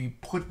needed to be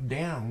put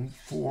down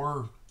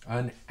for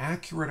an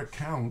accurate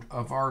account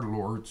of our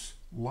Lord's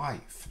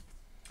life.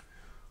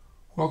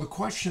 Well, the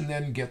question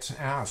then gets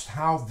asked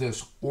how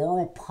this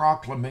oral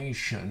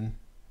proclamation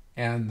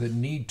and the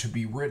need to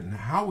be written,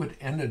 how it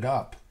ended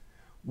up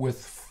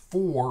with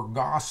 4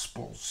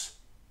 Gospels.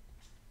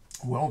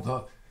 Well,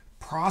 the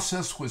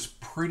process was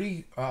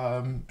pretty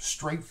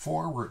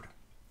straightforward.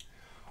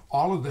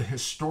 All of the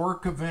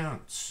historic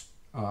events,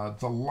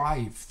 the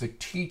life, the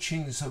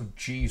teachings of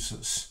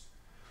Jesus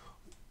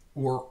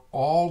were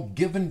all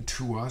given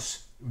to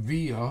us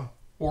via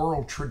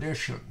oral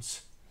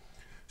traditions.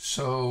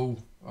 So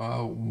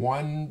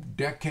 1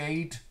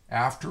 decade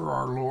after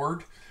our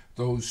Lord,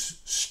 those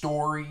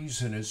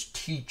stories and his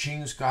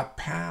teachings got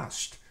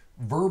passed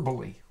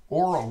verbally,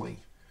 orally,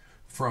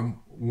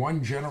 from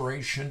one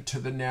generation to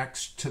the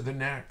next to the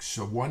next.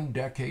 So 1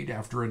 decade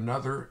after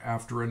another,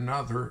 after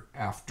another,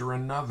 after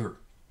another.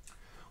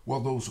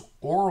 Well, those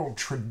oral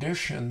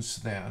traditions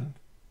then,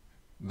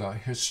 the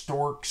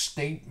historic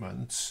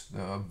statements,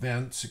 the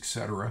events,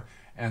 etc.,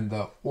 and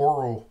the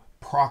oral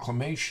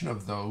proclamation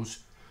of those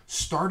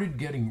started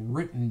getting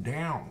written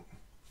down.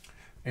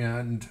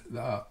 And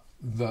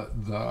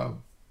the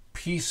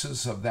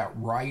pieces of that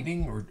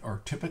writing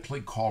are typically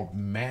called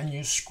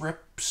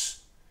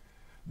manuscripts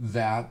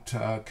that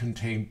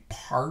contain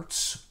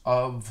parts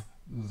of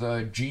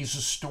the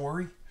Jesus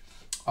story.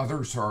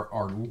 Others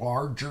are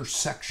larger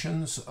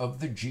sections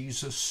of the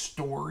Jesus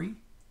story.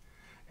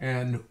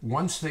 And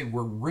once they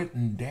were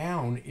written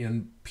down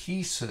in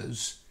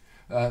pieces,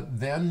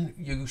 then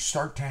you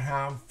start to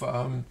have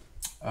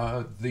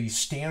the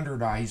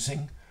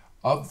standardizing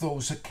of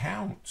those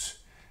accounts.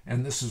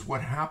 And this is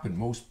what happened.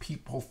 Most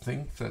people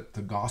think that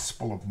the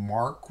Gospel of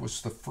Mark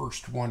was the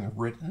first one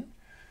written.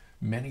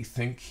 Many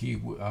think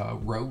he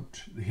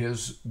wrote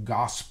his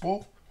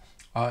Gospel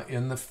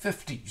in the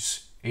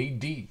 50s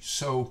AD.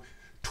 So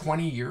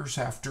 20 years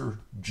after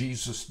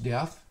Jesus'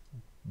 death,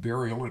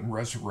 burial, and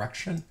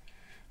resurrection,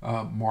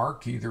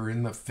 Mark either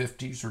in the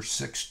 50s or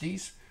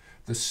 60s.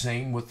 The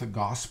same with the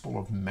Gospel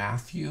of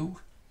Matthew.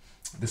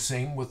 The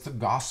same with the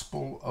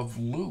Gospel of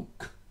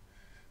Luke.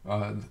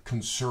 The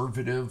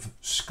conservative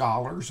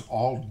scholars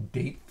all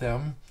date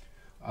them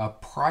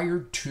prior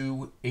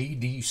to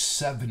AD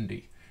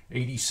 70.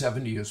 AD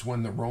 70 is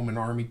when the Roman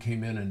army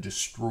came in and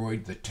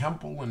destroyed the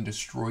temple and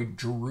destroyed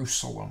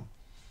Jerusalem.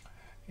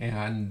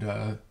 And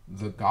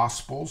the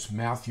Gospels,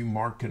 Matthew,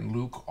 Mark, and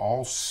Luke,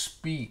 all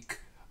speak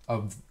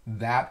of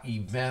that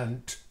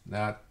event,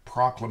 that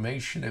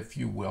proclamation, if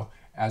you will,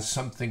 as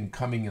something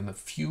coming in the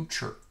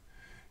future.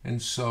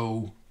 And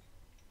so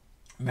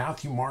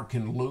Matthew, Mark,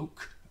 and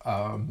Luke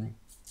are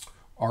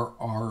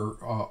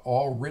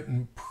all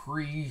written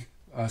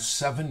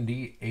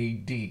pre-70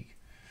 AD.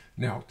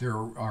 Now, there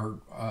are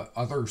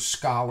other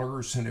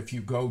scholars, and if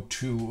you go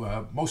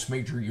to most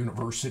major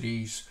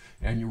universities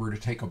and you were to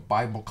take a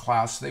Bible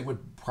class, they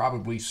would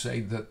probably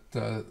say that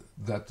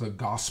the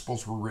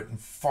Gospels were written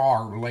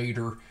far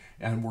later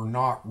and were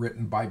not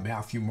written by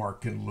Matthew,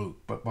 Mark, and Luke,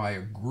 but by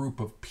a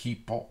group of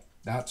people.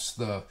 That's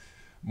the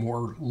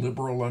more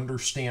liberal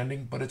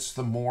understanding, but it's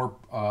the more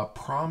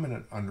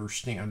prominent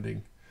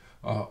understanding.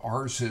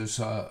 Ours is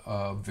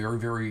very,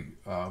 very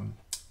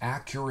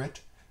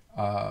accurate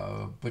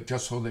but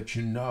just so that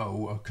you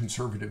know a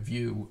conservative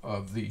view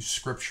of these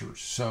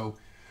scriptures. So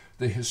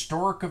the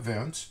historic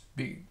events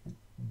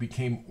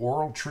became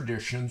oral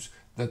traditions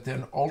that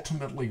then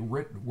ultimately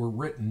were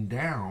written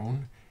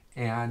down,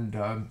 and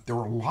there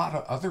were a lot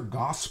of other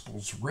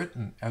gospels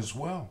written as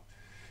well.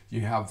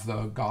 You have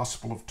the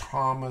Gospel of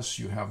Thomas,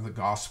 you have the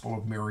Gospel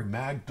of Mary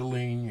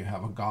Magdalene, you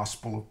have a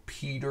Gospel of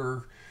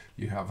Peter,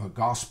 you have a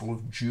Gospel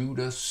of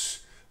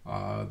Judas.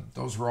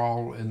 Those are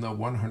all in the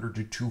 100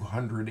 to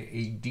 200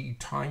 AD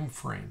time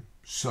frame.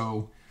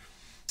 So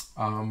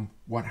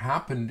what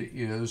happened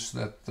is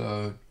that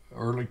the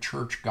early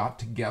church got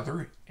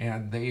together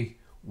and they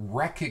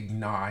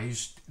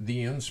recognized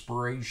the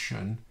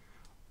inspiration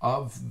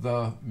of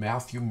the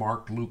Matthew,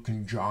 Mark, Luke,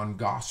 and John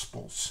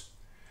Gospels.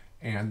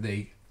 And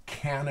they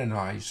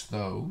canonized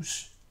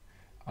those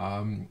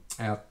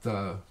at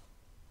the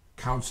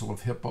Council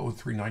of Hippo,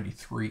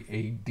 393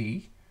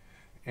 AD.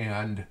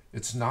 And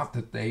it's not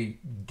that they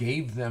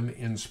gave them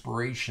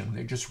inspiration,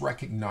 they just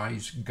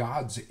recognized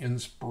God's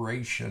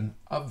inspiration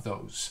of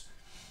those.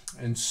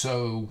 And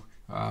so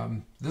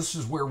this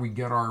is where we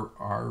get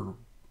our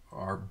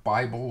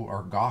Bible,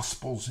 our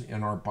Gospels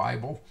in our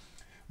Bible,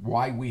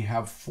 why we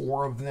have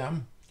 4 of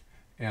them,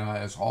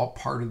 as all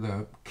part of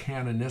the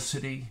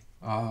canonicity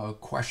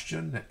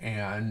question.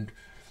 And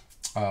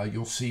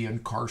you'll see in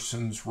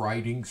Carson's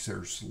writings,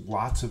 there's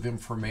lots of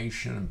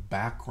information and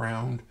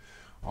background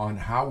on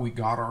how we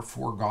got our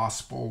 4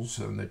 Gospels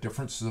and the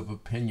differences of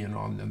opinion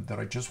on them that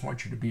I just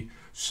want you to be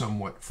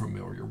somewhat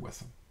familiar with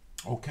them.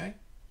 Okay?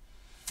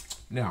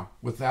 Now,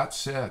 with that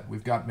said,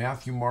 we've got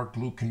Matthew, Mark,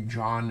 Luke, and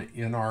John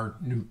in our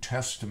New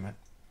Testament.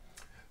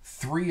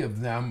 3 of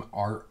them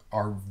are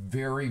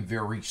very,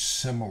 very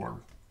similar.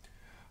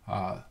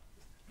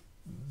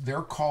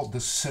 They're called the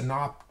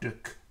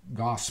Synoptic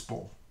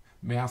Gospel,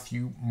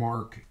 Matthew,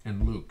 Mark,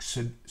 and Luke.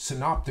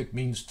 Synoptic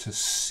means to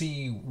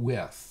see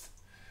with,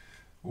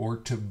 or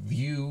to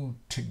view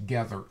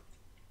together.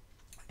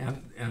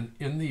 And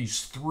in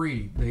these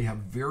 3, they have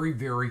very,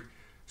 very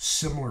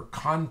similar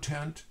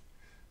content,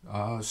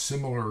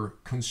 similar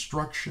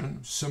construction,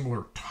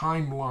 similar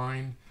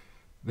timeline.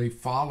 They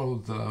follow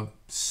the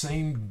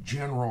same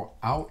general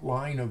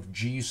outline of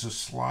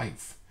Jesus'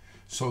 life.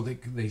 So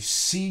they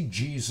see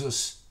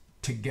Jesus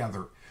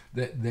together,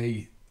 that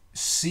they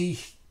see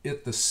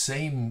it the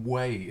same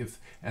way,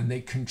 and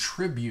they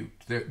contribute.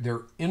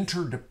 They're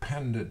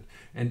interdependent,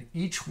 and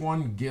each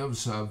one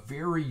gives a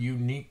very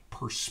unique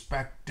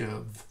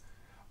perspective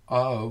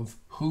of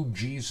who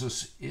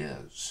Jesus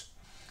is.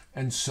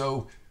 And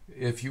so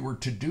if you were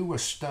to do a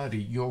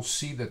study, you'll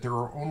see that there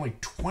are only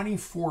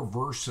 24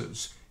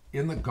 verses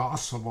in the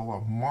Gospel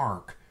of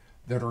Mark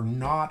that are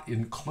not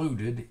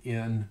included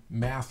in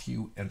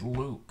Matthew and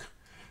Luke.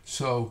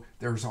 So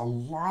there's a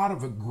lot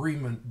of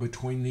agreement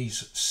between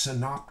these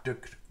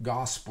synoptic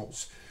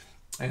Gospels.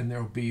 And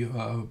there'll be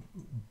a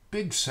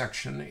big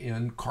section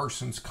in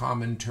Carson's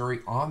commentary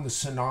on the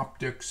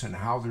synoptics and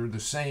how they're the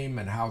same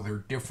and how they're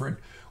different,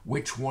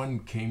 which one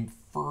came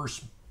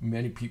first.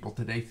 Many people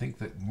today think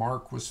that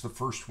Mark was the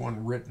first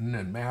one written,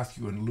 and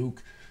Matthew and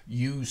Luke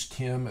used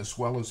him as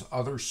well as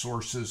other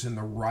sources in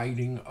the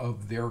writing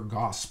of their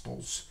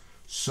Gospels.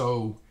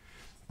 So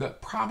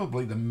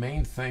probably the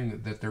main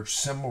thing that they're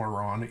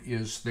similar on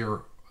is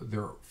their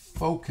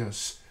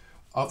focus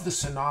of the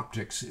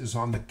synoptics is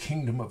on the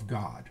kingdom of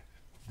God.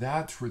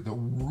 That's where the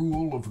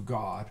rule of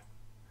God,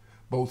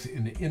 both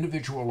in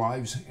individual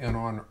lives and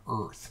on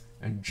earth,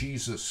 and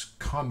Jesus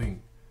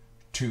coming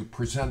to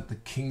present the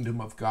kingdom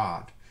of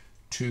God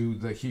to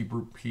the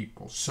Hebrew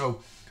people.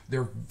 So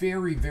they're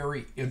very,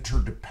 very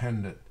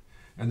interdependent,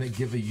 and they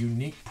give a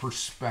unique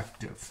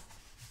perspective.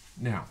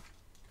 Now,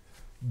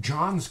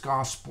 John's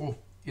gospel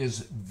is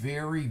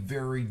very,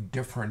 very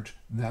different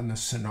than the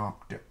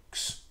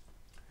synoptics.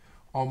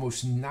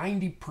 Almost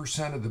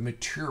 90% of the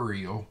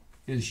material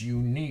is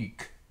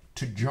unique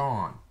to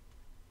John.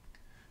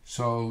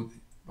 So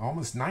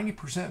almost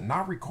 90%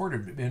 not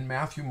recorded in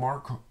Matthew,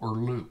 Mark, or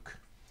Luke.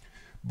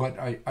 But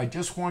I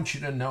just want you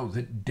to know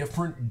that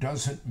different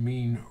doesn't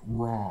mean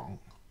wrong.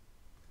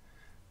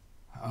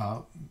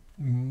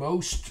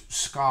 Most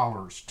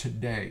scholars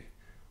today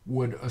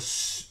would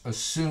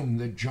assume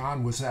that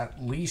John was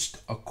at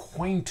least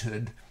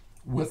acquainted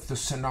with the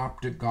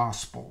synoptic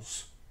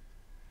gospels,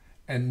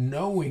 and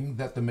knowing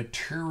that the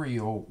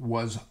material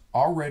was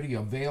already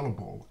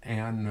available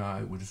and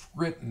it was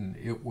written,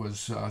 it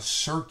was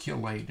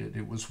circulated,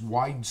 it was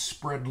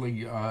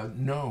widespreadly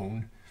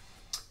known,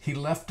 he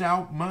left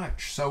out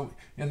much. So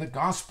in the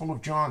Gospel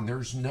of John,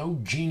 there's no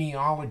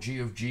genealogy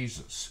of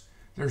Jesus.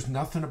 There's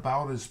nothing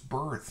about his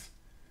birth.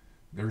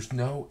 There's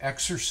no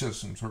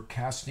exorcisms or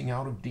casting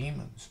out of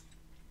demons.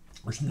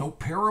 There's no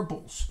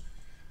parables.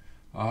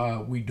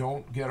 We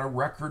don't get a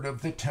record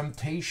of the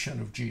temptation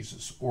of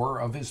Jesus or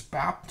of his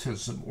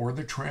baptism or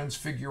the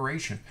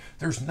transfiguration.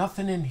 There's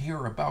nothing in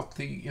here about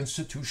the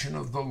institution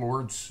of the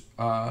Lord's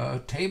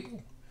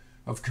table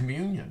of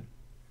communion.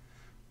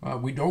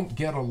 We don't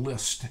get a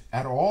list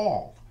at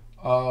all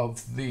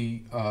of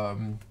the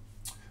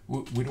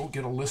We don't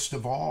get a list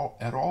of all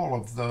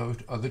of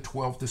the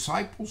 12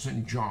 disciples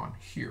in John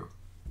here.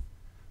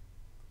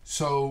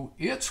 So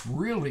it's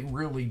really,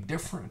 really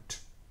different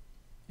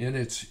in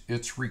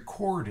its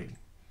recording.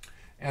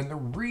 And the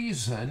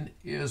reason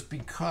is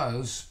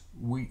because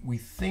we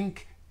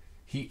think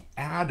he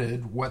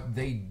added what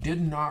they did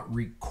not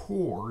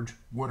record,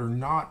 what are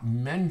not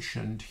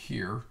mentioned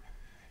here,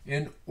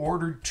 in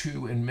order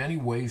to, in many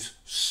ways,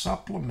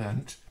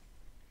 supplement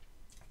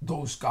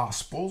those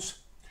Gospels.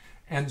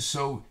 And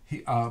so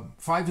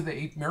 5 of the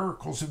 8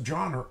 miracles of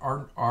John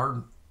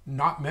are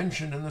not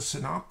mentioned in the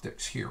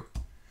synoptics here.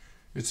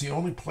 It's the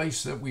only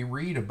place that we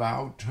read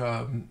about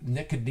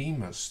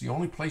Nicodemus, the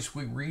only place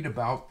we read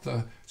about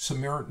the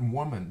Samaritan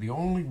woman, the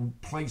only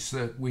place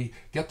that we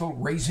get the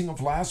raising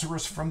of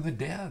Lazarus from the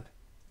dead.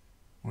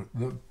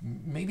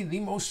 Maybe the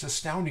most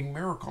astounding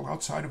miracle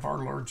outside of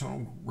our Lord's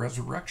own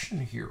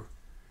resurrection here.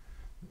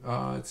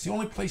 It's the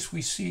only place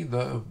we see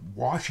the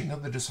washing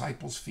of the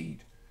disciples'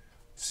 feet.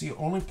 It's the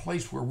only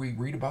place where we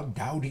read about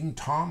doubting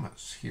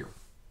Thomas here.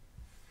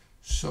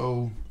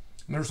 So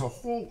there's a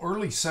whole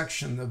early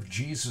section of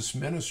Jesus'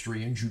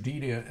 ministry in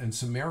Judea and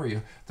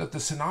Samaria that the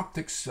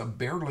synoptics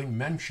barely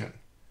mention.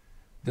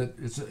 That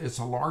it's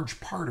a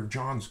large part of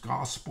John's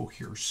gospel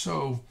here.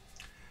 So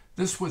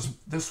this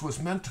was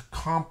meant to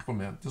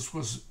complement. This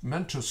was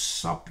meant to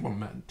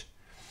supplement.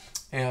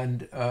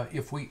 And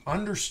if we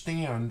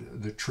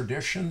understand the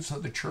traditions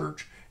of the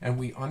church and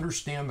we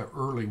understand the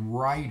early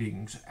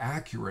writings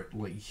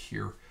accurately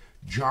here,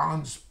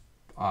 John's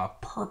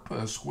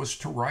purpose was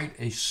to write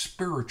a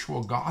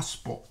spiritual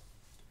gospel.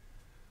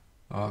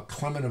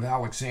 Clement of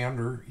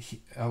Alexandria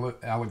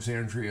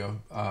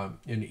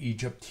in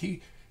Egypt,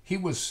 he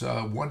was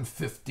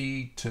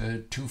 150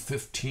 to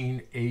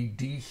 215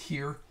 AD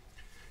here.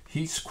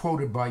 He's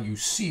quoted by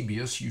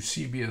Eusebius.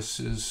 Eusebius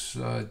is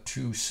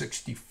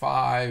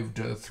 265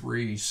 to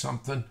 3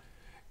 something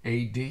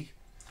AD,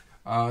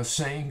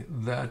 saying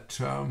that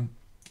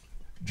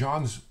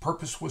John's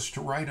purpose was to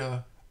write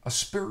a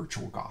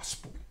spiritual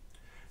gospel.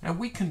 And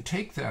we can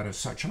take that as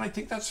such. And I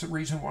think that's the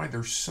reason why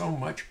there's so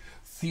much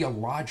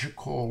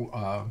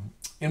theological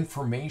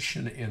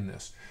information in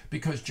this,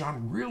 because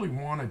John really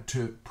wanted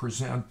to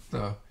present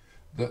the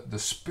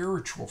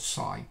spiritual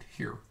side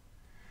here.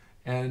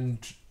 And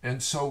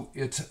so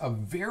it's a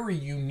very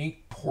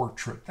unique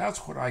portrait.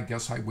 That's what I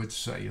guess I would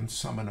say in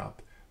summing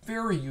up.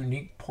 Very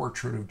unique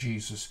portrait of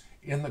Jesus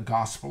in the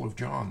Gospel of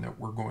John that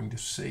we're going to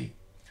see.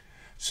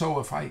 So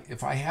if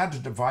I had to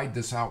divide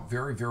this out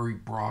very, very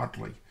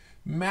broadly,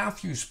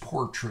 Matthew's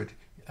portrait,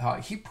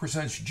 he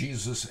presents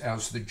Jesus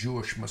as the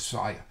Jewish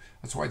Messiah.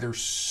 That's why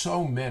there's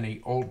so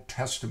many Old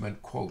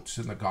Testament quotes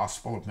in the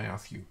Gospel of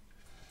Matthew.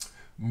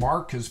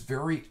 Mark is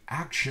very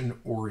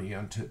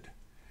action-oriented,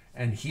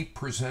 and he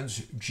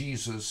presents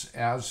Jesus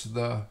as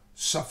the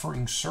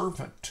suffering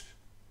servant,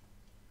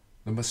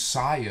 the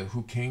Messiah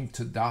who came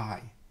to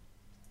die.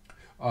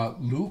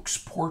 Luke's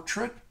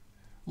portrait,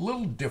 a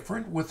little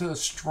different, with a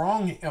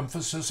strong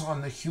emphasis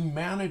on the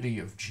humanity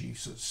of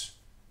Jesus.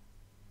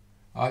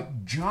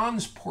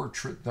 John's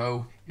portrait,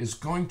 though, is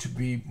going to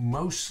be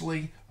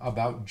mostly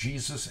about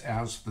Jesus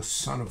as the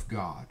Son of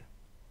God.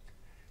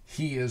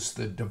 He is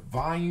the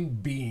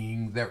divine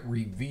being that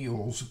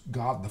reveals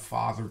God the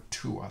Father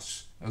to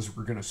us, as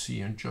we're going to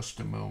see in just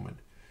a moment.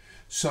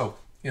 So,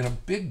 in a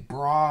big,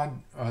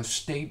 broad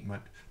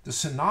statement, the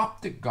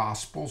synoptic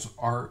gospels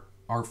are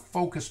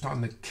focused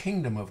on the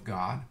kingdom of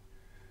God.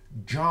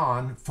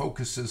 John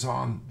focuses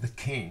on the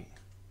king.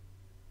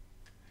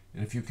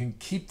 And if you can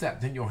keep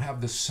that, then you'll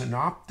have the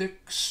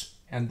synoptics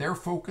and their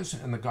focus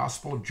and the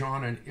Gospel of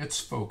John and its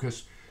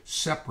focus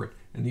separate.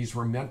 And these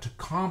were meant to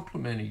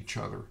complement each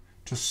other,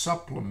 to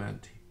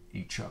supplement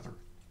each other.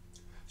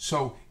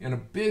 So in a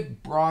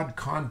big, broad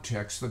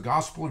context, the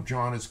Gospel of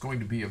John is going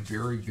to be a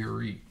very,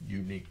 very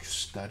unique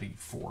study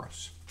for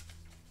us.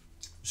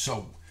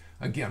 So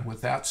again,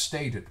 with that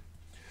stated,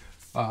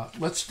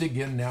 let's dig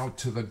in now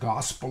to the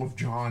Gospel of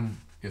John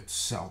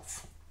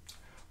itself.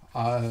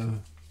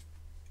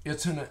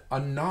 It's an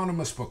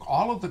anonymous book.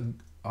 All of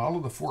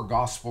the 4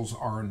 Gospels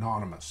are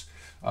anonymous.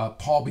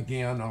 Paul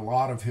began a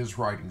lot of his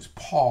writings.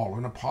 Paul,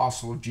 an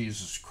apostle of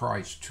Jesus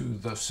Christ, to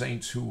the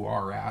saints who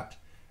are at,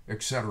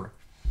 etc.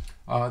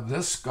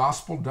 This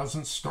Gospel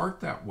doesn't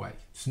start that way.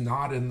 It's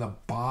not in the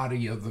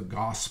body of the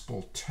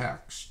Gospel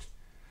text.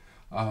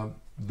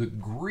 The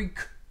Greek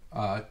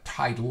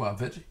title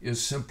of it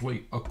is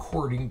simply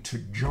According to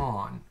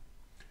John.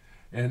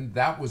 And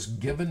that was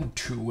given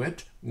to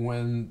it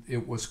when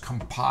it was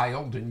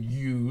compiled and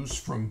used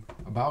from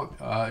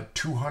about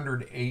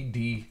 200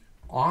 AD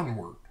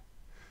onward.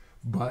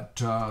 But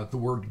the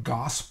word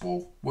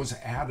gospel was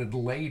added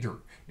later,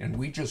 and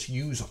we just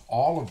use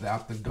all of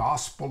that, the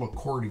gospel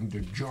according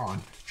to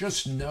John.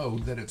 Just know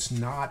that it's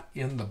not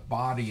in the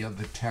body of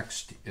the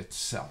text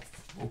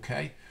itself,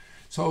 okay?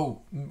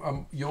 So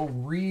you'll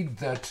read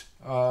that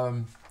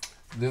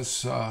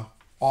this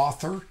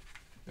author,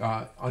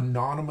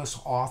 anonymous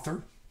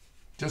author,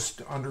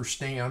 just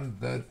understand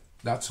that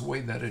that's the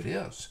way that it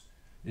is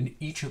in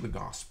each of the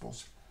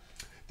Gospels.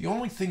 The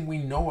only thing we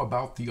know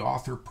about the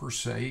author per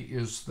se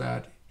is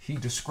that he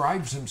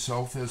describes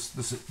himself as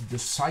the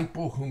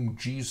disciple whom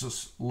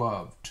Jesus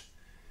loved.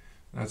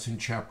 That's in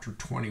chapter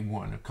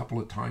 21. A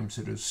couple of times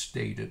it is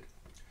stated.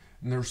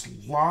 And there's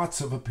lots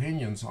of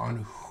opinions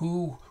on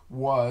who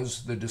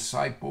was the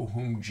disciple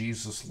whom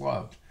Jesus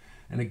loved.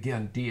 And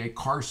again, D.A.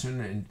 Carson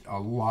and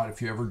a lot,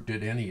 if you ever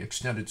did any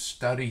extended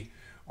study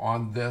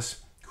on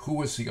this, who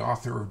was the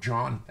author of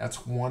John?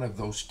 That's one of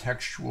those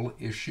textual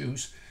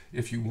issues.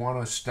 If you want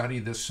to study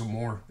this some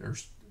more,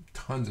 there's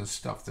tons of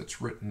stuff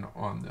that's written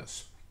on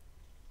this.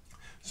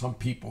 Some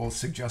people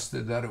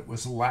suggested that it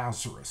was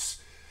Lazarus,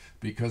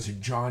 because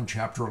in John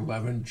chapter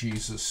 11,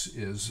 Jesus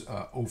is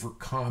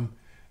overcome,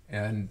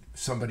 and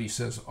somebody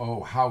says,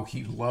 oh, how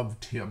he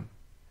loved him.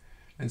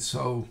 And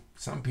so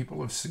some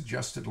people have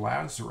suggested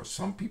Lazarus.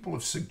 Some people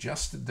have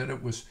suggested that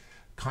it was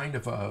kind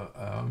of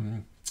a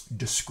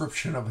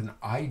description of an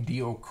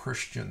ideal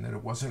Christian, that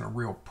it wasn't a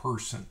real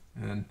person.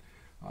 And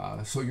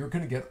so you're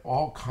going to get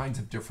all kinds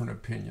of different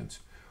opinions.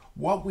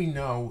 What we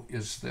know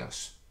is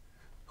this: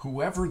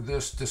 whoever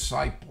this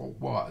disciple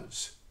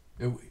was,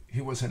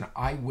 he was an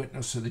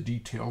eyewitness of the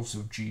details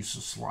of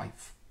Jesus'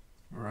 life.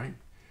 All right?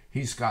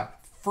 He's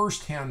got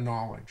firsthand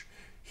knowledge.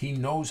 He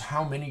knows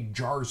how many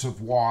jars of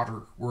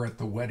water were at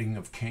the wedding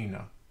of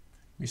Cana.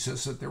 He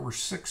says that there were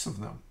 6 of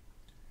them.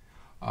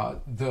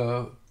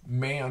 The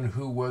man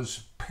who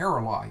was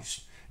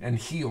paralyzed and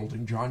healed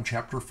in John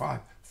chapter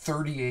 5,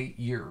 38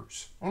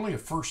 years. Only a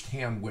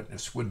first-hand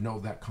witness would know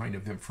that kind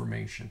of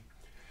information.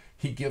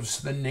 He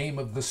gives the name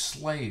of the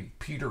slave.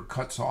 Peter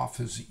cuts off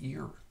his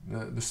ear.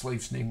 The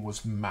slave's name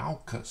was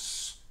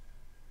Malchus.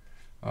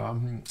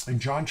 In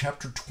John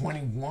chapter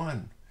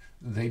 21,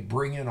 they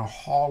bring in a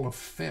haul of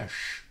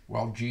fish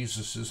while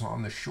Jesus is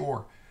on the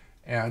shore.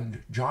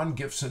 And John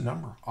gives a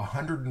number,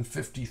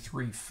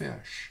 153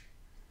 fish.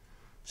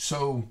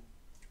 So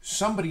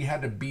somebody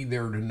had to be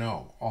there to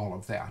know all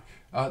of that.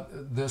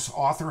 This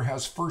author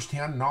has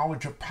firsthand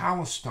knowledge of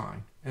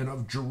Palestine and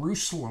of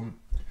Jerusalem.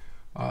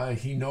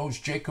 He knows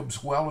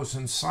Jacob's well is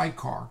in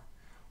Sychar.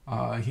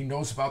 He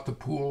knows about the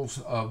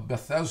pools of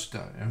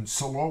Bethesda and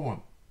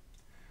Siloam.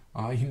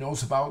 He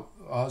knows about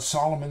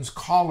Solomon's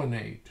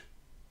colonnade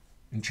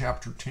in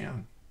chapter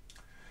 10.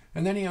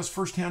 And then he has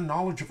firsthand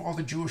knowledge of all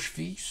the Jewish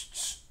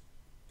feasts.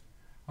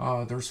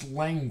 There's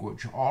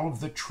language, all of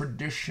the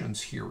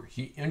traditions here.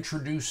 He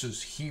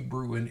introduces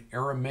Hebrew and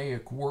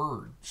Aramaic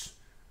words,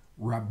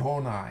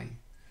 Rabboni,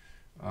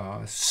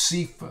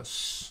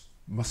 Cephas,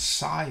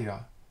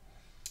 Messiah.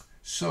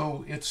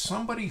 So it's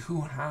somebody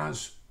who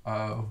has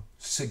a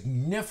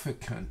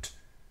significant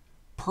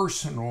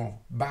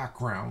personal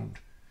background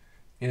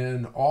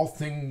in all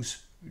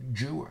things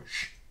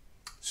Jewish.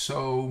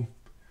 So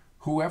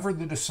whoever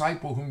the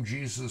disciple whom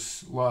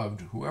Jesus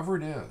loved, whoever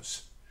it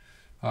is,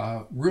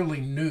 really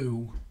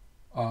knew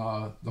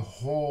the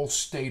whole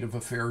state of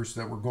affairs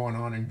that were going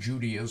on in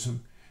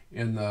Judaism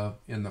in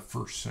the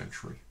first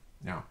century.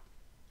 Now,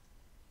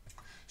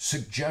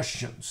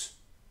 suggestions.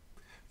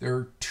 There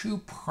are 2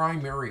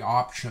 primary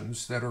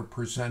options that are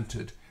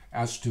presented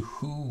as to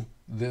who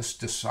this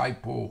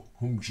disciple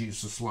whom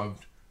Jesus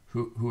loved,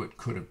 who it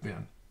could have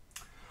been.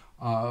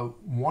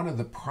 One of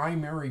the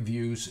primary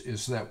views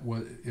is that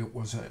it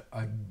was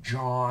a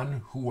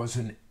John who was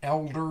an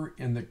elder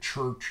in the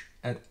church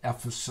at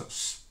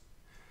Ephesus.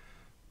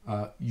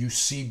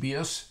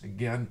 Eusebius,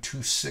 again,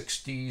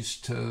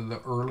 260s to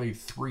the early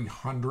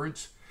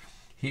 300s,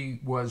 he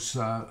was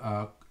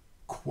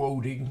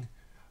quoting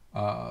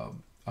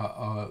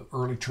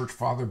early church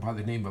father by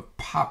the name of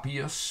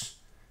Papias,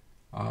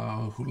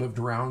 who lived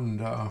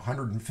around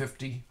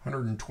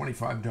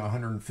 125 to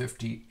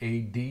 150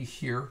 AD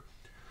here,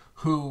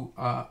 who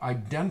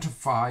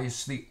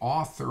identifies the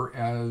author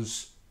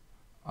as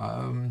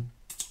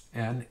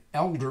an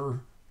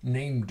elder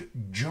named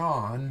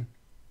John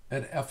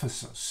at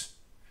Ephesus.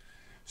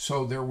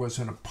 So there was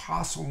an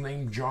apostle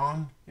named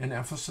John in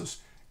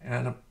Ephesus,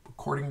 and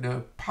according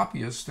to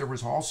Papias, there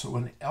was also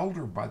an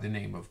elder by the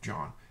name of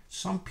John.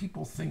 Some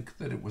people think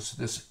that it was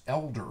this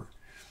elder.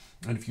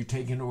 And if you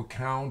take into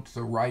account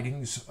the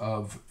writings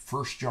of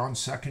 1 John,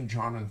 2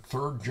 John, and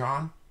 3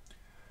 John,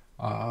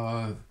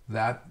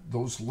 that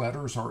those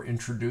letters are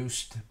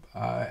introduced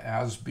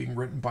as being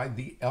written by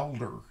the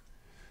elder.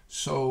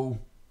 So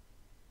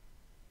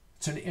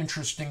it's an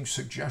interesting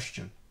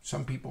suggestion.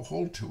 Some people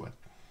hold to it.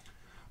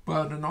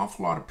 But an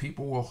awful lot of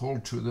people will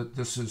hold to that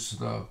this is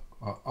the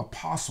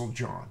Apostle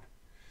John.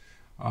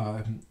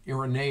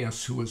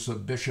 Irenaeus, who was a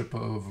bishop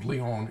of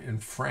Lyon in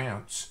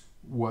France,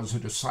 was a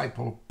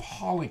disciple of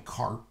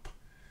Polycarp.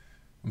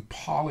 And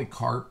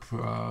Polycarp,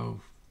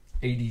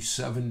 AD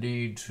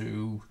 70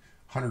 to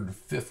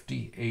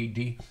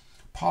 150 AD,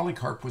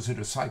 Polycarp was a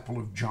disciple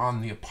of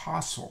John the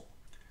Apostle.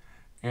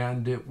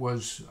 And it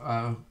was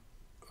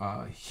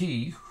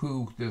he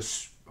who,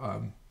 this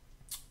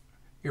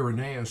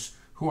Irenaeus,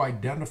 who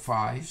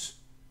identifies,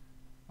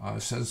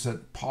 says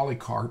that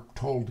Polycarp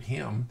told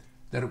him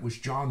that it was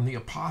John the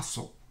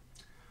Apostle.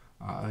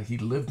 He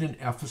lived in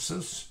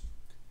Ephesus.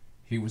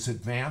 He was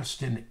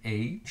advanced in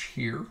age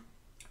here.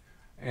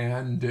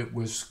 And it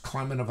was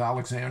Clement of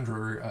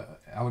Alexandria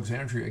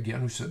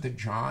again who said that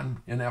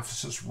John in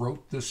Ephesus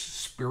wrote this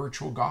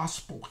spiritual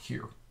gospel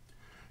here.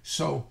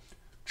 So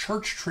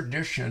church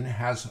tradition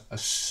has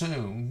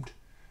assumed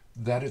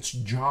that it's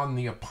John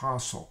the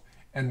Apostle,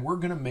 and we're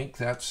going to make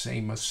that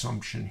same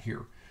assumption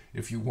here.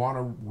 If you want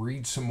to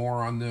read some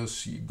more on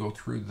this, you go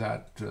through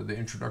that the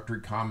introductory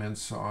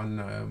comments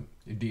on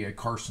D.A.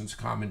 Carson's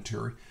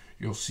commentary.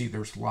 You'll see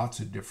there's lots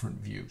of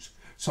different views.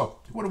 So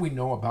what do we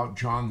know about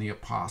John the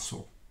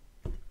Apostle?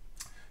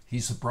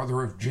 He's the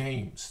brother of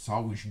James. It's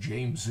always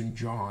James and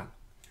John.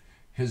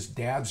 His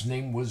dad's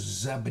name was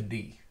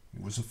Zebedee.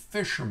 He was a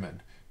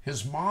fisherman.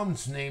 His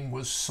mom's name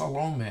was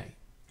Salome.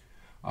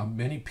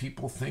 Many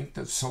people think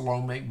that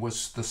Salome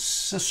was the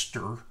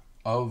sister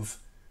of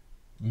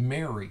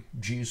Mary,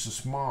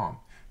 Jesus' mom.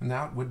 And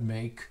that would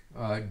make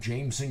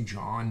James and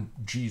John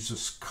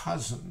Jesus'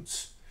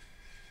 cousins.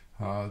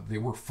 They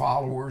were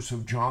followers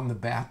of John the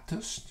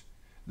Baptist.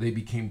 They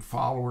became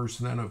followers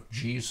then of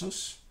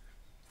Jesus.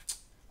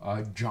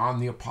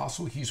 John the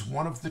Apostle, he's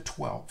one of the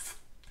 12.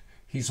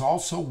 He's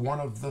also one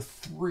of the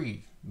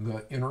 3,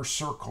 the inner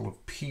circle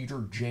of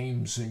Peter,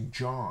 James, and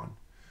John,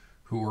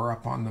 who are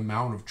up on the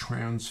Mount of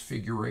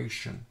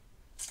Transfiguration.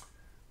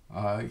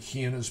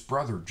 He and his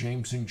brother,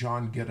 James and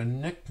John, get a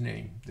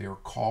nickname. They are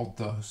called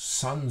the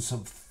Sons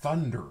of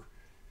Thunder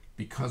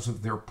because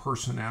of their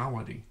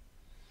personality.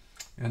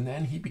 And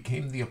then he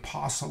became the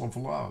Apostle of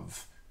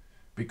Love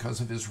because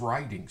of his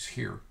writings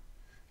here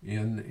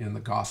in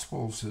the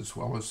Gospels as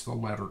well as the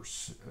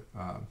letters.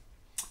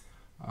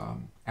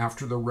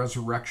 After the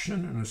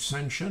resurrection and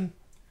ascension,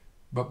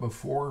 but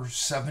before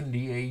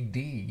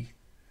 70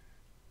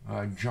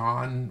 AD,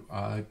 John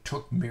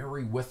took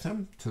Mary with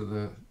him to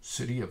the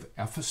city of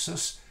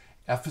Ephesus.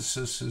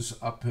 Ephesus is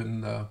up in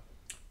the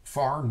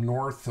far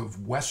north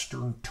of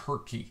western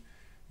Turkey.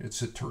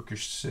 It's a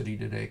Turkish city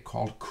today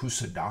called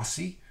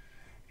Kusadasi,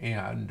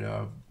 and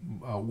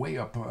way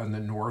up on the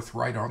north,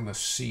 right on the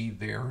sea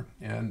there.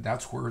 And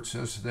that's where it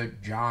says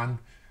that John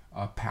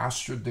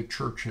pastored the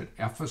church at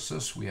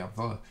Ephesus. We have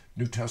a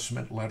New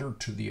Testament letter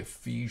to the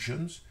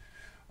Ephesians.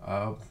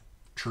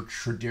 Church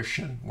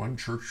tradition, one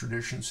church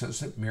tradition says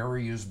that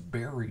Mary is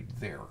buried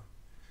there.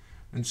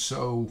 And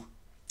so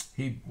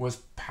he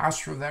was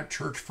pastor of that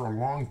church for a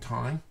long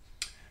time.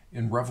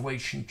 In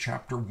Revelation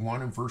chapter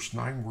 1 and verse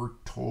 9, we're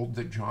told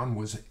that John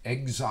was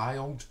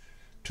exiled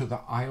to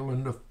the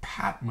island of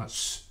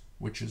Patmos,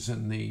 which is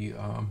in the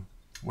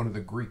one of the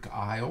Greek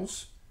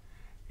isles.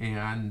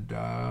 And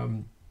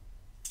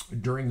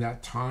during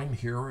that time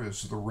here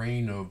is the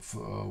reign of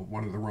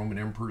one of the Roman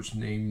emperors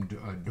named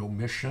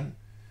Domitian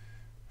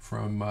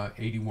from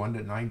 81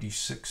 to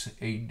 96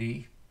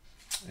 AD.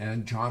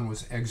 And John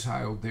was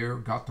exiled there,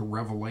 got the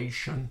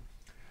revelation,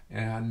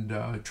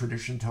 and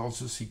tradition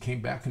tells us he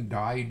came back and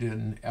died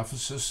in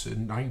Ephesus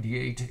in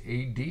 98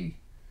 AD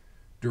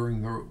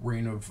during the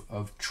reign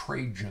of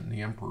Trajan,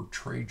 the Emperor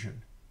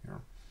Trajan.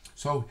 Here.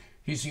 So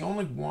he's the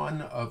only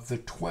one of the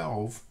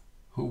 12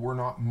 who were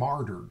not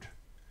martyred.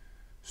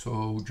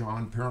 So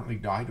John apparently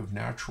died of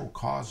natural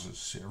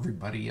causes.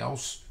 Everybody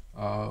else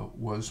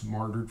was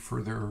martyred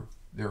for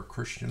their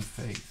Christian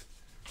faith.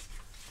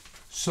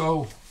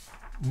 So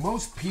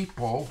most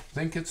people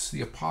think it's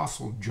the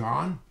Apostle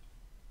John.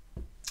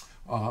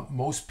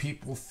 Most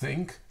people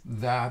think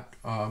that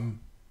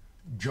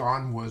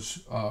John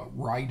was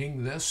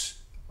writing this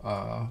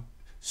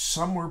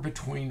somewhere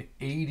between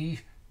 80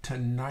 to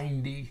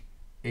 90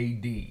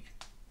 AD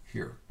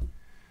here.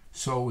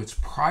 So it's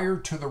prior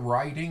to the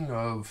writing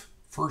of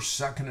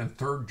 1st, 2nd, and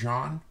 3rd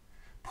John,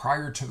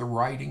 prior to the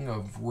writing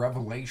of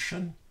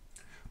Revelation,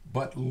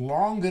 but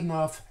long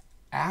enough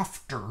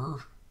after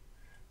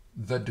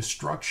the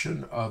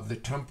destruction of the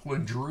temple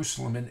in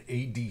Jerusalem in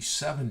AD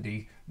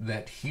 70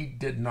 that he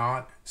did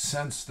not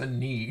sense the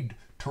need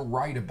to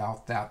write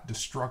about that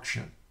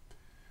destruction.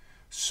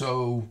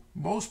 So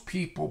most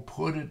people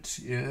put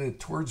it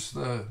towards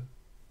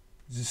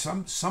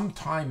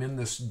sometime in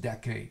this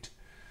decade,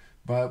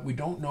 but we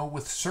don't know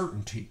with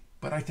certainty.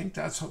 But I think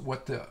that's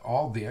what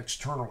all the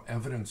external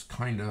evidence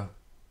kind of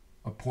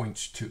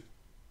points to.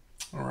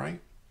 All right.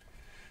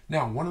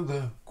 Now, one of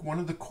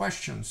the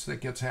questions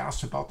that gets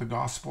asked about the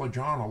Gospel of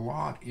John a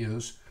lot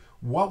is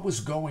what was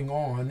going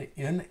on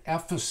in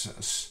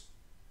Ephesus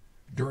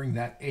during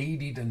that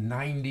 80 to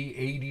 90,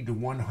 80 to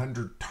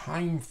 100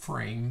 time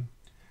frame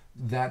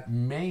that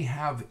may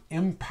have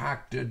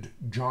impacted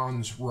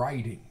John's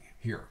writing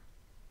here.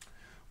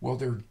 Well,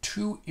 there are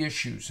 2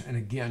 issues, and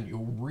again,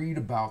 you'll read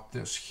about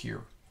this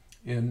here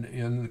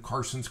in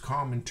Carson's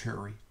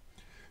commentary.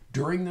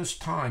 During this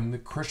time, the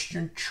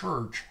Christian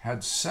church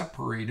had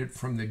separated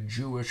from the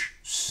Jewish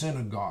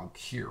synagogue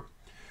here.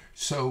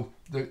 So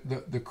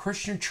the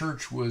Christian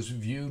church was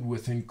viewed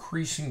with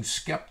increasing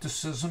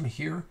skepticism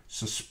here,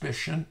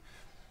 suspicion,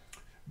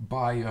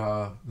 by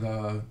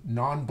the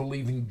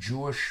non-believing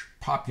Jewish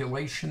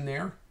population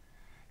there,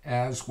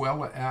 as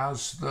well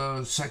as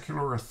the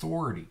secular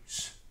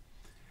authorities.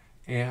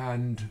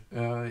 And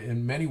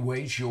in many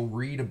ways, you'll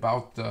read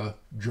about the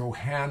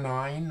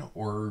Johannine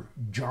or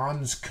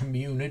John's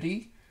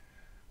community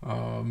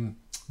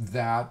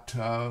that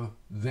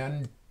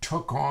then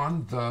took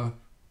on the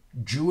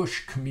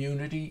Jewish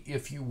community,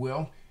 if you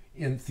will,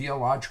 in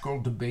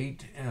theological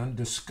debate and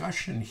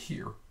discussion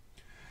here.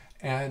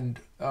 And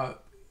a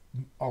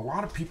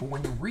lot of people,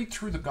 when you read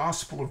through the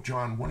Gospel of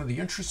John, one of the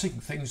interesting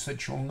things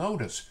that you'll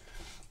notice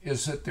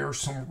is that there are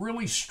some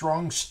really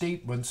strong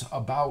statements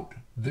about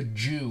the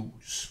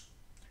Jews.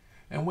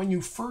 And when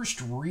you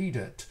first read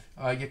it,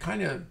 you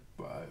kind of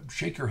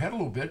shake your head a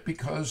little bit,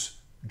 because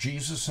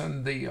Jesus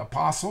and the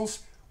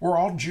apostles were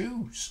all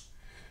Jews.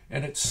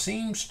 And it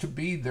seems to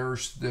be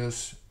there's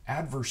this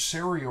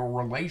adversarial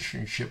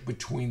relationship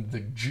between the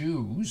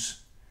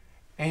Jews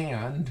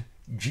and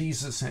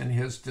Jesus and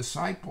his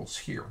disciples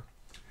here.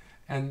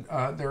 And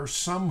there are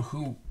some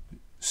who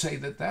say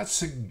that that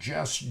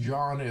suggests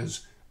John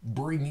is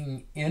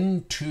bringing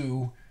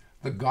into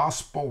the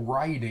gospel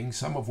writing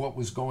some of what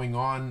was going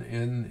on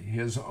in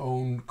his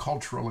own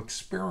cultural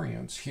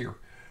experience here,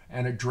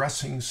 and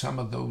addressing some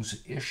of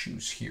those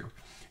issues here.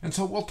 And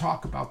so we'll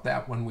talk about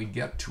that when we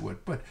get to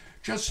it, but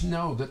just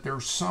know that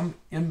there's some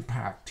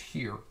impact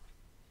here.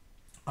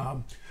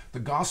 The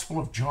Gospel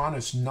of John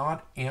is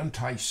not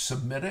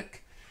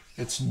anti-Semitic.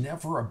 It's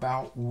never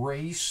about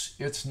race.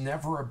 It's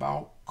never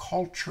about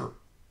culture.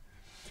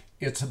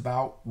 It's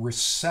about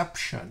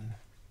reception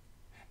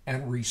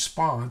and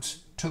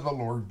response to the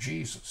Lord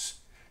Jesus.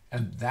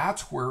 And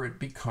that's where it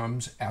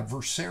becomes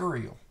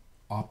adversarial,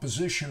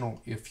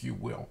 oppositional, if you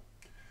will.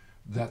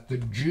 That the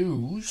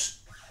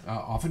Jews,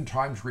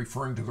 oftentimes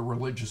referring to the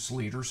religious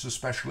leaders,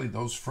 especially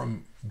those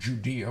from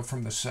Judea,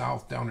 from the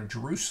south down in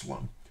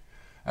Jerusalem,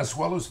 as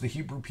well as the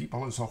Hebrew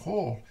people as a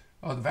whole,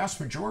 the vast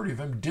majority of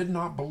them did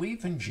not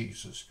believe in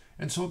Jesus.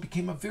 And so it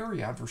became a very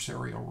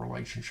adversarial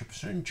relationship.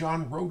 And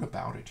John wrote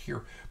about it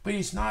here. But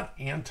he's not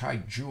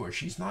anti-Jewish.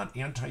 He's not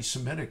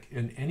anti-Semitic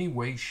in any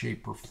way,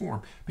 shape, or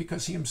form,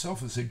 because he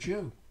himself is a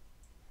Jew.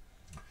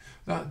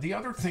 The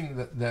other thing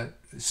that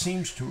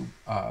seems to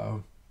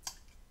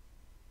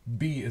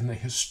be in the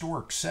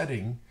historic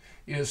setting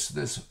is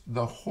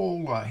the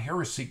whole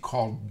heresy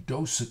called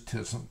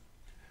Docetism.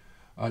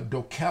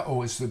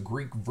 Dokeo is the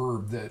Greek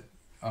verb that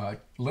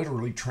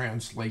literally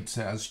translates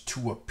as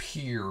to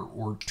appear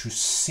or to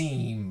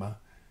seem,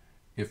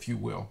 if you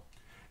will.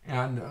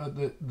 And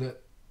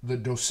the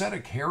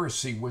Docetic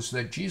heresy was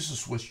that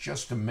Jesus was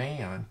just a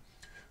man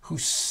who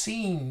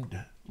seemed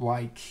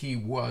like he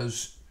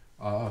was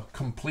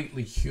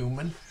completely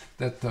human,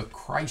 that the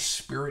Christ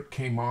Spirit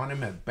came on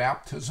him at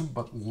baptism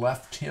but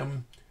left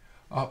him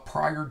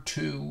prior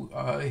to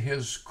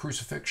his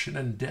crucifixion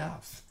and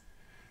death.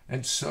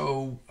 And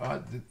so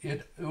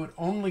it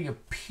only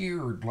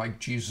appeared like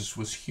Jesus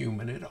was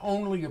human. It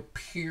only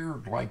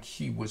appeared like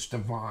he was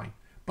divine,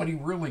 but he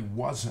really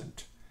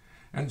wasn't.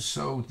 And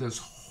so this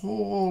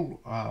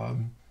whole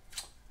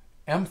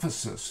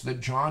emphasis that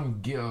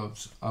John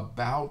gives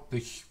about the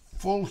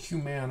full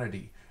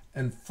humanity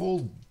and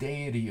full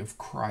deity of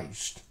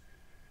Christ,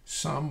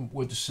 some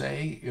would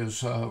say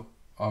is a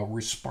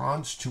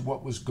response to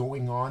what was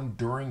going on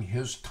during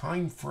his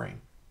time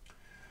frame.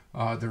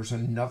 There's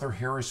another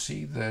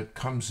heresy that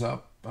comes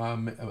up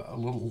a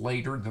little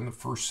later than the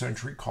first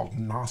century called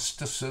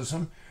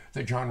Gnosticism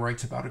that John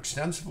writes about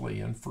extensively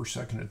in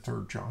 1st, 2nd, and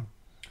 3rd John.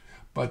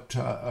 But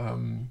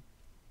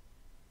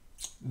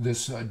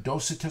this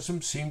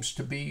Docetism seems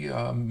to be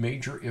a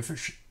major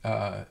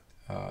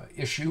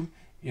issue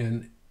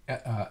in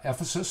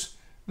Ephesus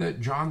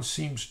that John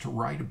seems to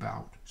write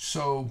about.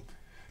 So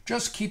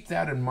just keep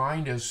that in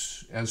mind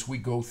as we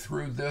go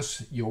through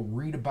this. You'll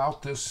read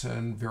about this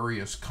in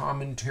various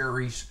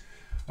commentaries.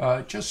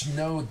 Just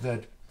know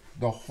that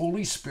the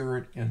Holy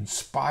Spirit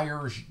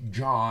inspires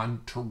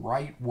John to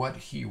write what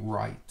he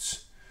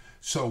writes.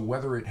 So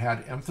whether it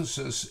had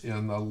emphasis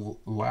in the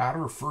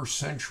latter 1st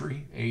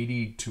century,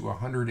 80 to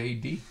 100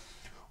 AD,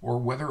 or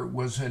whether it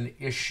was an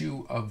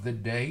issue of the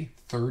day,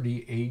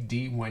 30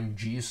 AD, when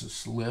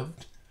Jesus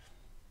lived,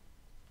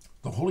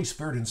 the Holy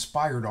Spirit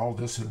inspired all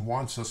this and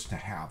wants us to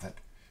have it.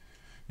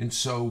 And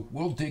so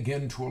we'll dig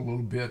into a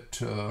little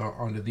bit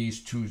onto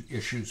these two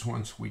issues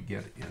once we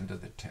get into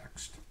the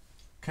text.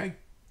 Okay?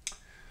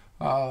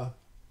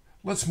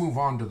 Let's move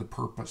on to the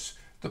purpose.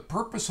 The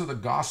purpose of the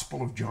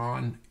Gospel of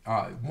John,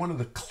 one of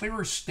the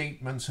clearest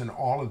statements in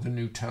all of the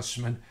New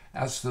Testament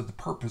as to the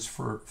purpose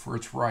for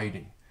its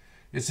writing.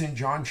 It's in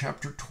John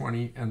chapter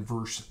 20 and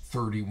verse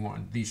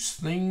 31. These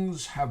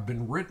things have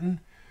been written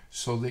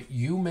so that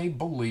you may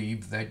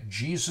believe that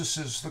Jesus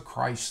is the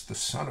Christ, the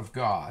Son of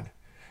God,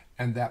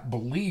 and that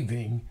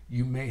believing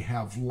you may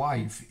have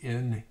life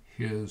in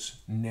his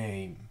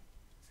name.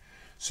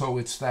 So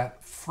it's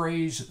that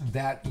phrase,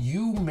 that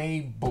you may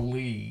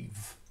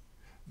believe,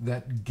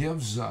 that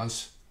gives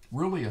us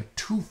really a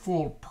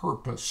twofold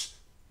purpose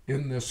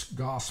in this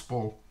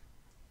Gospel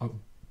of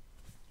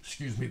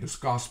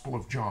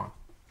John.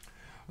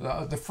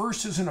 The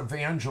first is an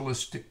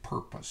evangelistic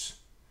purpose,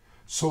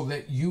 so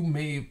that you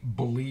may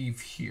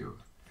believe here.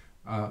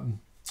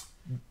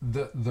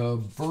 the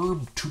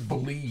verb to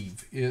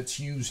believe, it's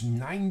used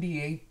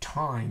 98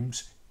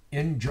 times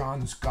in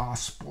John's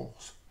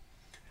Gospels.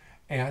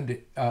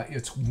 And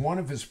it's one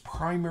of his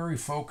primary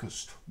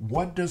focus.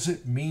 What does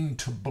it mean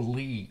to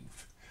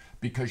believe?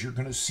 Because you're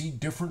going to see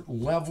different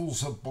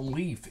levels of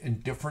belief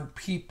in different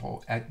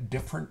people at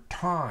different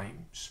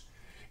times.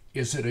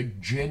 Is it a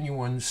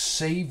genuine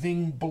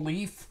saving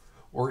belief,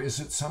 or is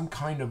it some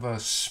kind of a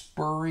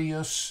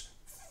spurious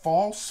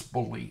false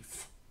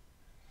belief?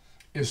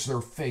 Is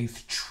their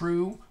faith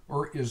true,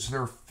 or is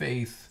their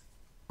faith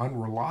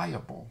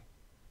unreliable?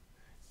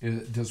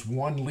 Does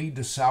one lead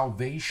to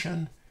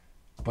salvation,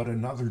 but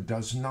another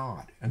does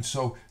not? And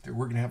so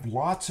we're going to have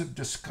lots of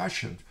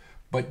discussions.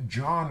 But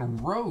John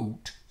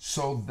wrote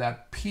so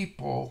that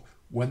people,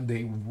 when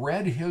they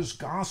read his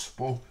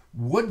gospel,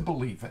 would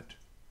believe it,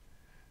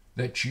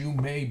 that you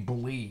may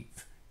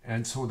believe.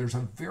 And so there's a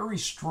very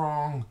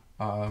strong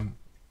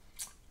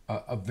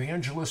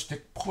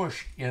evangelistic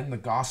push in the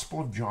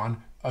Gospel of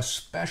John,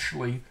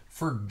 especially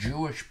for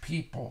Jewish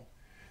people.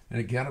 And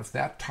again, if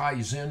that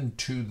ties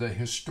into the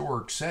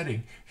historic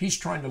setting, he's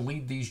trying to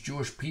lead these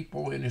Jewish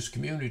people in his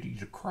community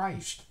to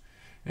Christ.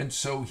 And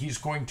so he's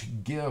going to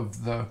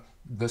give the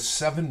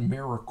 7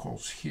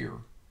 miracles here,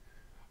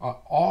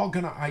 all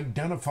going to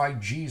identify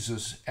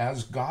Jesus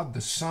as God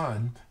the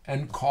Son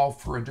and call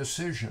for a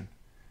decision.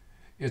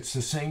 It's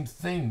the same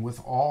thing with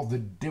all the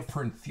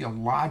different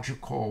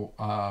theological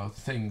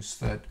things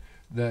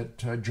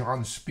that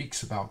John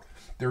speaks about.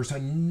 There's a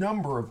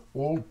number of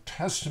Old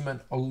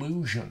Testament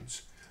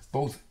allusions,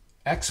 both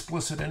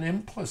explicit and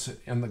implicit,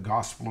 in the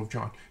Gospel of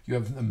John. You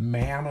have the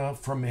manna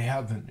from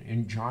heaven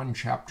in John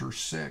chapter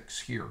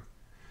 6 here.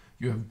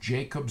 You have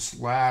Jacob's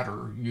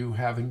ladder. You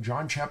have in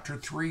John chapter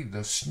 3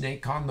 the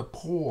snake on the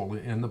pole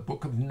in the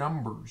book of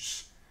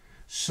Numbers.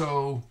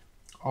 So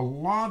a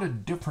lot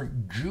of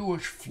different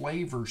Jewish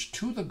flavors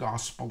to the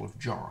Gospel of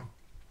John.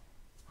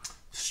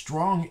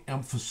 Strong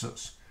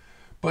emphasis.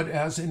 But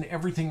as in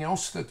everything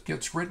else that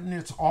gets written,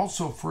 it's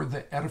also for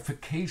the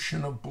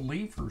edification of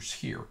believers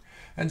here.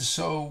 And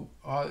so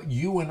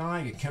you and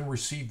I can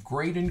receive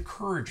great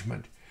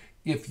encouragement.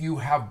 If you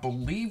have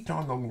believed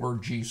on the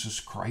Lord Jesus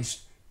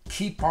Christ,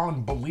 keep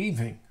on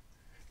believing.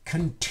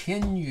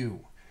 Continue.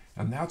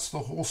 And that's the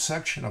whole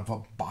section of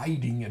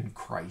abiding in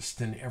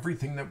Christ and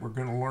everything that we're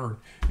going to learn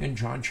in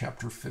John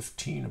chapter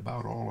 15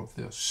 about all of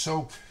this.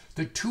 So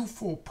the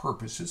twofold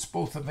purpose, it's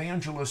both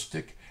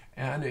evangelistic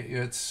and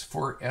it's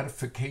for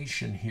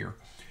edification here.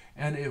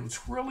 And it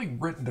was really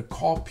written to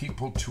call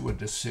people to a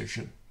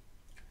decision.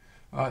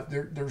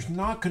 There's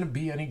not going to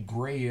be any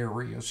gray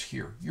areas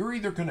here. You're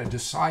either going to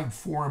decide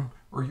for them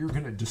or you're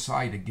going to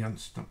decide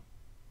against them.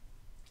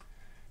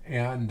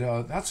 And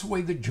that's the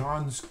way that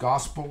John's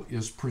gospel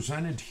is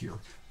presented here.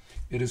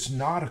 It is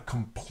not a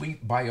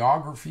complete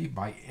biography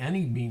by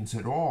any means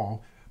at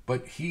all,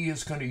 but John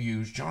is going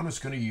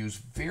to use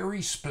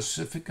very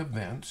specific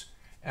events,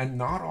 and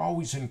not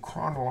always in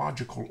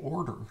chronological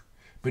order,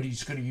 but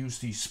he's going to use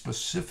these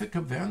specific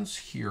events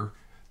here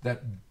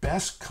that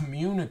best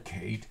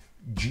communicate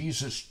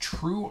Jesus'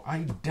 true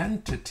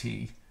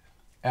identity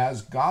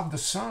as God the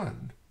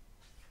Son,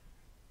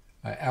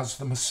 as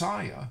the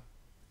Messiah,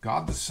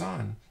 God the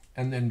Son,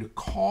 and then to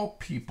call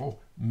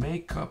people,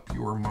 make up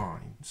your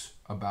minds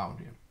about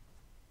him.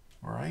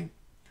 All right?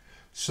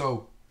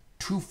 So,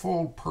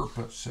 twofold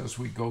purpose as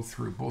we go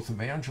through, both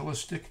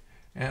evangelistic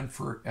and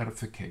for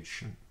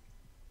edification.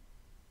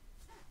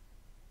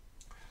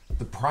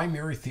 The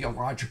primary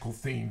theological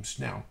themes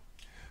now.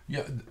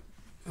 Yeah,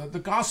 the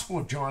Gospel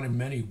of John in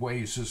many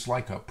ways is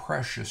like a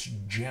precious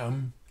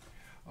gem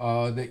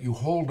that you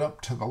hold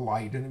up to the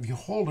light. And if you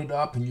hold it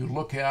up and you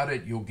look at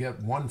it, you'll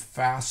get one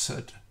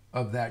facet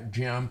of that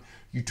gem.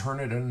 You turn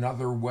it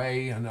another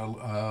way and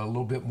a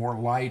little bit more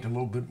light, a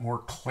little bit more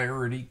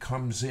clarity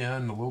comes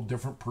in, a little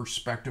different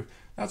perspective.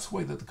 That's the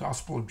way that the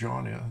Gospel of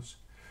John is.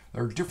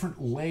 There are different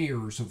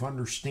layers of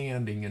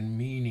understanding and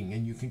meaning,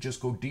 and you can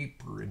just go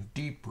deeper and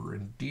deeper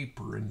and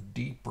deeper and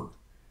deeper.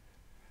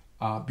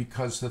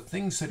 Because the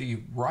things that he's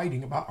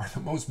writing about are the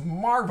most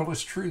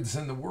marvelous truths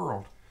in the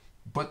world,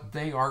 but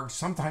they are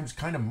sometimes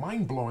kind of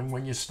mind-blowing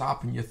when you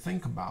stop and you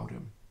think about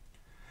him.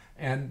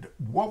 And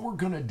what we're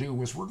going to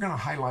do is we're going to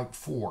highlight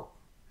 4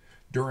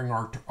 during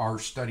our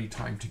study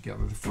time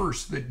together. The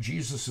first, that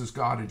Jesus is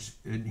God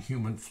in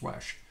human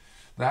flesh.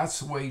 That's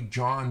the way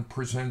John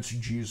presents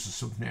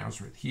Jesus of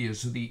Nazareth. He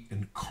is the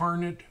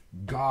incarnate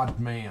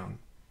God-man.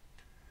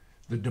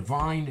 The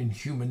divine and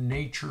human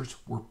natures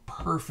were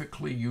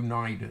perfectly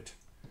united.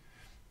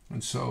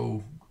 And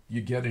so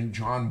you get in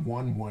John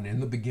 1:1, in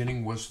the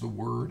beginning was the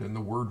Word, and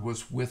the Word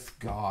was with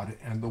God,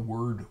 and the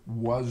Word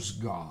was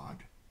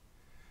God.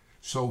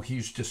 So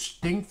he's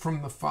distinct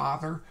from the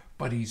Father,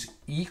 but he's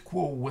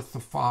equal with the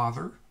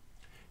Father.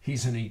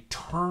 He's an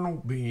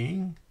eternal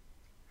being.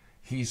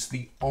 He's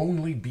the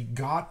only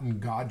begotten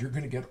God. You're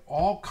going to get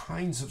all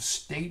kinds of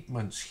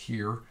statements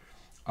here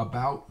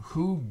about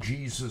who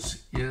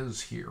Jesus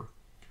is here.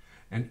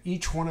 And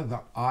each one of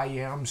the I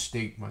am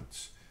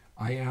statements,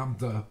 I am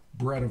the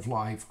bread of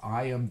life,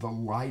 I am the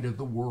light of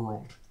the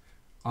world,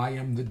 I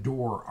am the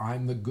door.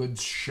 I'm the good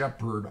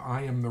shepherd.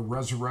 I am the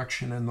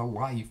resurrection and the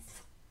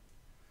life.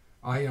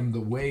 I am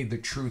the way, the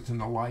truth,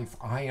 and the life.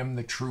 I am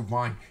the true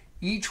vine.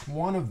 Each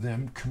one of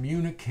them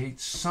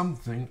communicates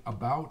something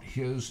about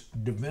his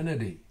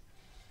divinity.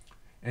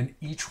 And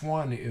each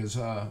one is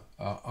a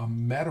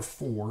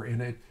metaphor,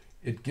 and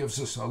it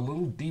gives us a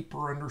little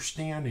deeper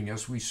understanding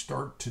as we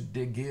start to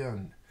dig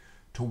in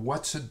to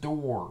what's a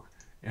door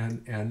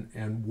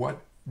and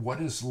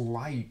what is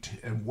light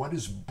and what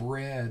is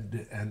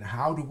bread and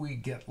how do we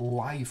get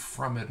life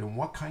from it and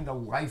what kind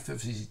of life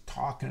is he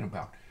talking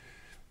about.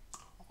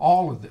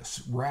 All of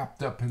this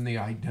wrapped up in the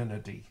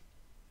identity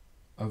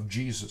of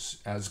Jesus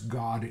as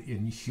God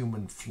in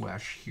human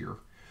flesh here.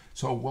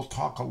 So we'll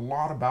talk a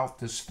lot about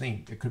this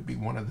theme. It could be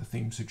one of the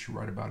themes that you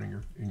write about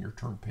in your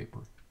term paper.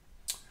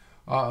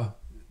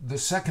 The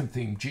second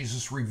theme,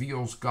 Jesus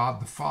reveals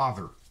God the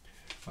Father.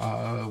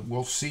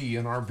 We'll see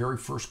in our very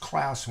first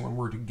class when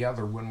we're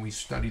together, when we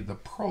study the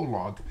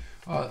prologue,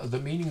 the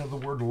meaning of the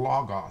word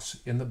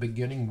logos. In the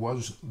beginning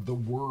was the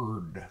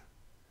Word.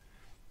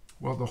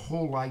 Well, the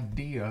whole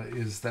idea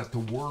is that the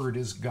Word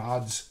is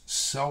God's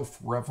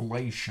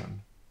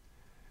self-revelation.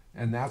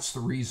 And that's the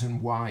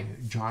reason why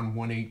John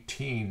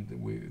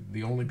 1:18,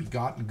 the only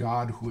begotten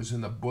God who is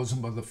in the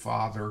bosom of the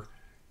Father,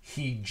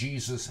 he,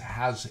 Jesus,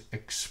 has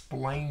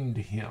explained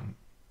him.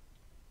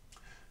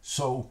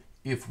 So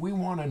if we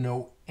want to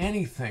know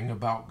anything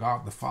about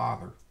God the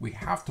Father, we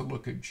have to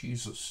look at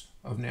Jesus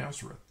of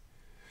Nazareth,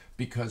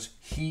 because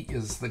he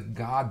is the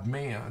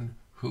God-man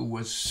who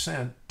was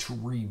sent to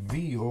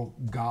reveal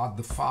God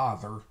the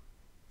Father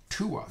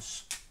to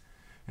us.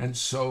 And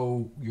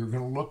so you're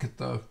going to look at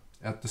the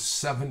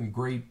 7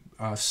 great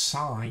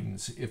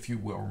signs, if you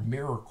will,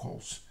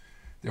 miracles.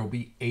 There'll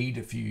be 8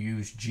 if you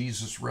use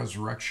Jesus'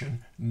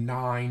 resurrection,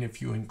 9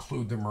 if you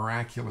include the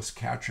miraculous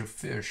catch of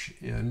fish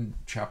in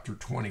chapter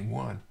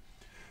 21.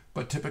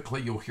 But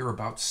typically you'll hear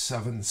about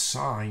 7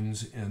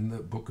 signs in the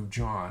book of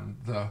John: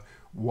 the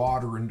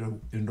water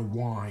into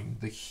wine,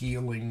 the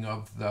healing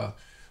of the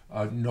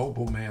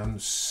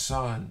nobleman's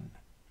son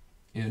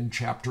in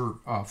chapter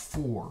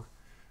 4,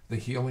 the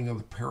healing of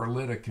the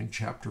paralytic in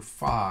chapter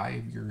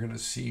 5. You're going to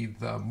see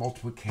the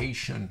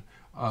multiplication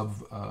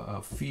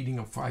of feeding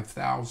of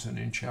 5,000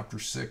 in chapter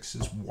 6,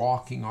 is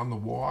walking on the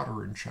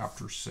water in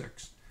chapter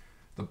 6.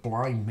 The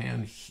blind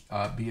man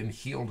being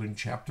healed in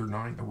chapter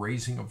 9, the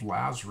raising of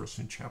Lazarus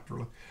in chapter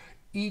 11.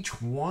 Each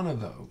one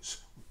of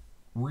those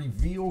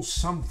reveals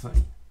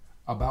something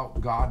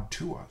about God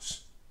to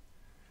us.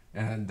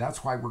 And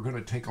that's why we're going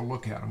to take a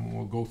look at them, and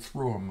we'll go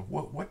through them.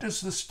 What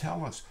does this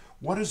tell us?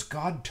 What is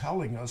God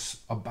telling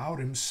us about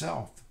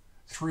himself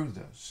through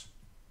this?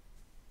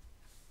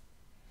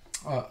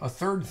 A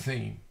third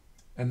theme,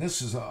 and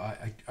this is,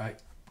 I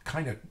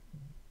kind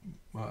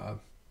of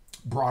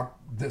brought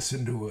this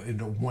into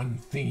one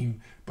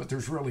theme, but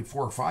there's really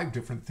 4 or 5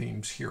 different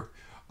themes here.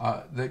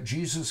 That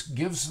Jesus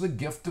gives the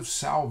gift of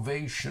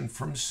salvation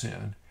from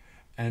sin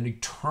and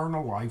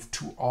eternal life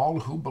to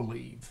all who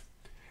believe.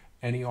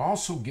 And he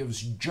also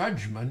gives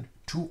judgment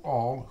to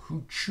all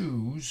who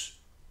choose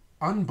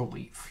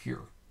unbelief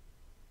here.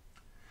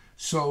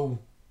 So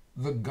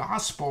the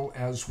gospel,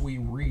 as we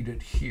read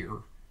it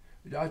here,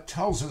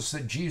 tells us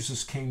that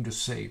Jesus came to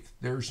save.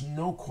 There's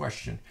no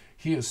question.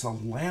 He is the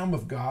Lamb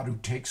of God who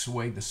takes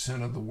away the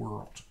sin of the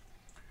world.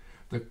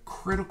 The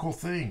critical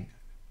thing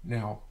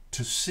now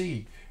to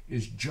see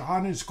is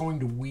John is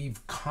going to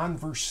weave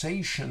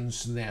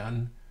conversations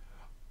then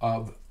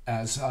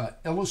as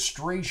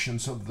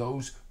illustrations of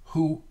those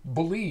who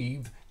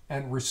believe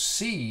and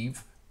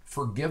receive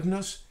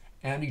forgiveness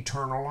and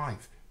eternal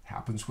life.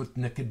 Happens with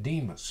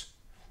Nicodemus.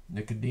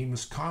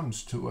 Nicodemus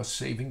comes to a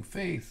saving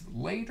faith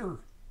later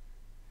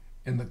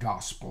in the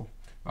gospel.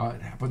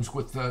 It happens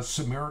with the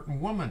Samaritan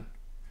woman.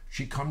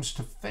 She comes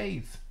to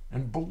faith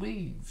and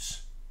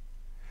believes.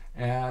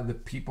 And the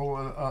people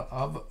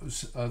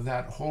of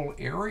that whole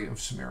area of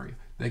Samaria,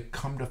 they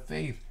come to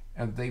faith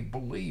and they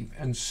believe.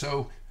 And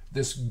so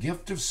this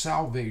gift of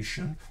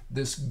salvation,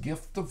 this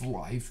gift of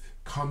life,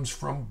 comes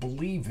from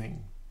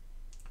believing.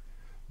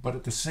 But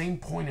at the same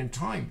point in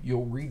time,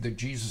 you'll read that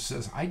Jesus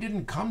says, I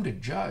didn't come to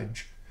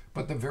judge,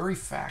 but the very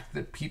fact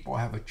that people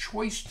have a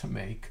choice to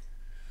make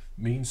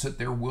means that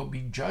there will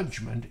be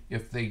judgment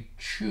if they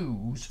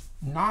choose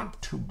not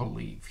to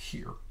believe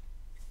here.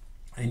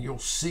 And you'll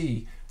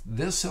see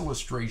this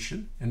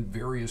illustration in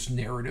various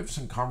narratives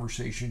and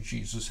conversations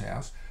Jesus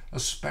has,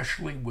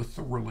 especially with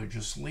the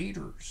religious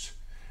leaders.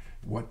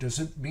 What does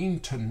it mean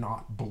to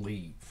not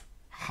believe?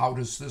 How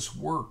does this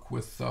work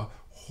with the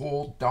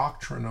whole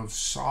doctrine of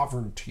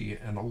sovereignty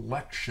and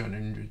election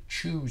and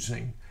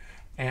choosing,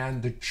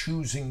 and the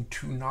choosing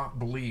to not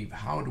believe?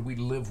 How do we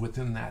live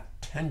within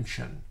that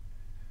tension?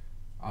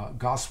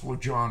 Gospel of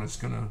John is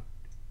going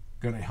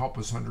to help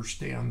us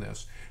understand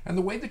this. And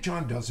the way that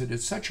John does it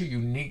is such a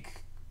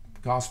unique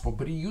gospel,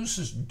 but he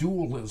uses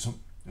dualism,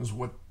 is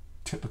what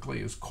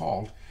typically is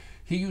called.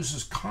 He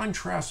uses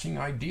contrasting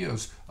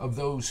ideas of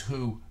those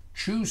who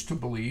choose to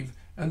believe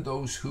and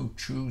those who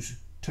choose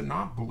to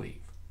not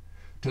believe.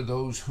 to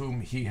those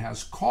whom he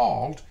has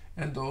called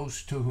and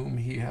those to whom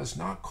he has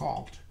not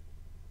called.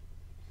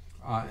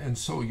 And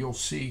so you'll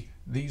see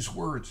these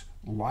words,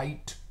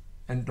 light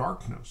and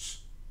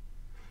darkness.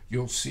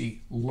 You'll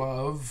see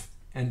love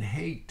and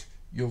hate.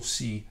 You'll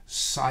see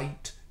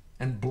sight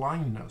and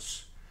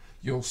blindness.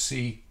 You'll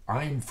see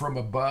I'm from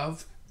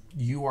above,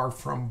 you are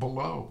from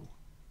below.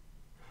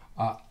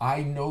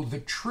 I know the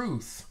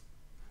truth,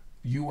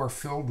 you are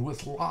filled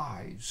with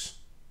lies.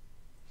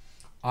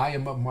 I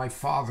am of my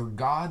father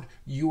God,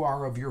 you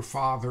are of your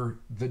father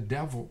the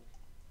devil.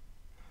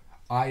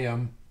 I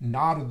am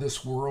not of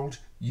this world,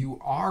 you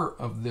are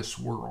of this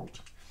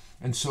world.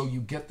 And so you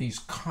get these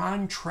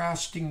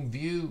contrasting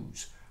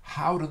views.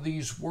 How do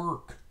these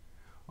work?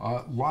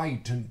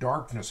 Light and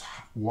darkness.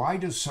 Why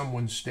does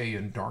someone stay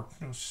in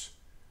darkness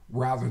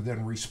rather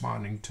than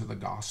responding to the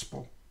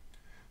gospel?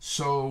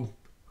 So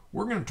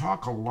we're going to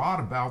talk a lot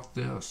about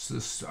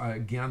this.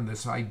 Again,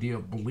 this idea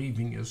of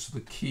believing is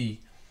the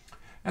key.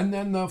 And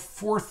then the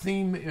fourth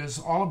theme is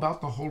all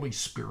about the Holy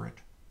Spirit.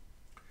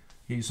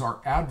 He's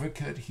our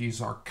advocate, he's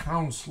our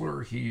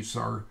counselor, he's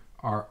our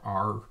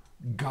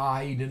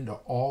guide into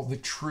all the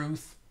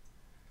truth.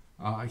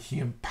 He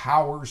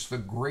empowers the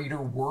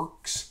greater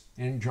works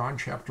in John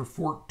chapter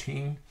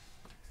 14.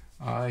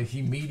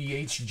 He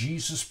mediates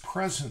Jesus'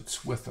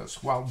 presence with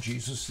us while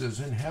Jesus is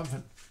in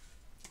heaven.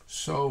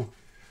 So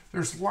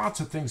there's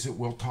lots of things that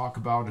we'll talk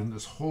about in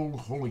this whole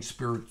Holy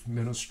Spirit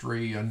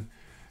ministry. And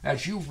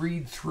as you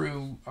read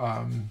through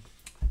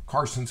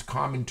Carson's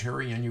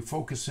commentary and you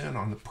focus in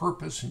on the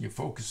purpose and you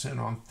focus in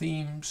on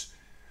themes,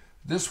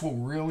 this will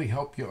really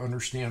help you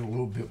understand a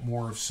little bit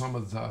more of some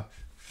of the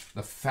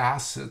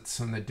facets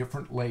and the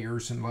different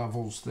layers and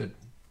levels that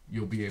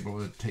you'll be able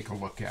to take a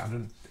look at.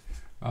 And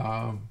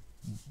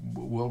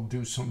we'll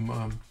do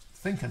some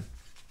thinking,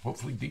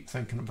 hopefully deep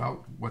thinking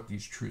about what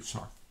these truths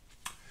are.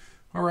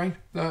 All right,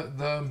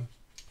 the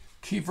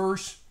key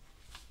verse,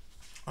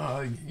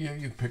 you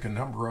can pick a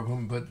number of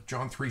them, but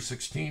John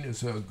 3:16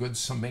 is a good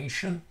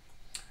summation.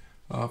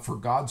 For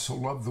God so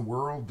loved the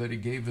world that he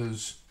gave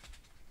his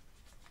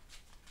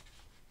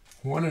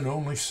one and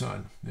only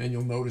Son. And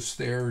you'll notice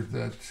there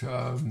that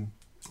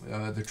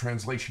the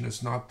translation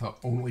is not the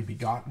only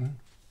begotten.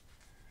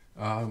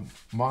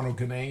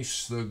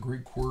 Monogenes, the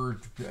Greek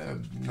word,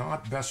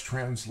 not best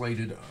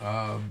translated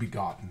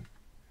begotten.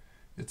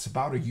 It's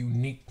about a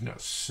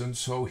uniqueness. And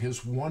so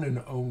his one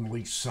and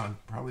only Son,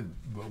 probably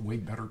a way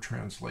better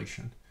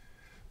translation.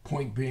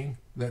 Point being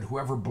that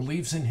whoever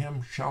believes in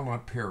him shall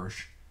not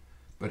perish,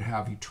 but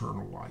have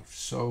eternal life.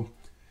 So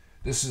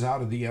this is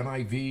out of the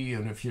NIV,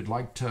 and if you'd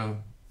like to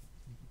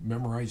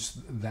memorize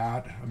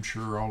that, I'm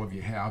sure all of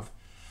you have.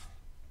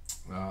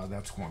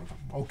 That's one of them.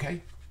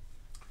 Okay.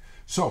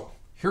 So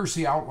here's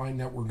the outline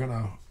that we're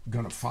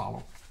gonna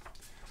follow.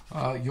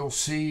 You'll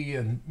see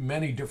in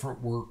many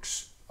different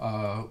works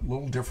a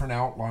little different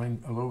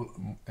outline, a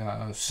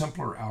little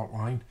simpler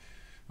outline.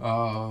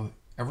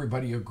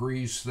 Everybody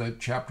agrees that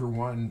chapter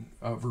 1,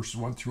 verses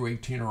 1 through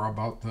 18 are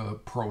about the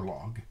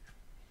prologue.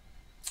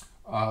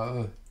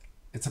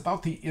 It's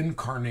about the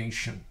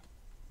incarnation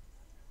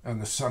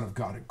and the Son of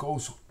God. It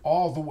goes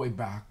all the way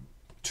back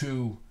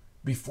to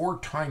before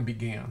time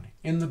began,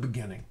 in the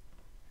beginning.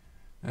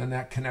 And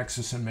that connects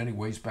us in many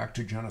ways back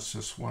to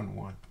Genesis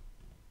 1:1.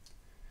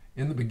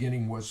 In the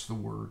beginning was the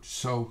Word.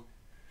 So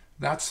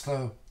that's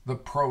the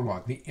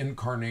prologue, the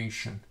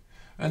incarnation.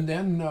 And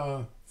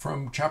then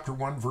from chapter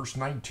 1, verse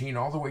 19,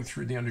 all the way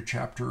through the end of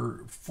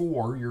chapter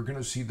 4, you're going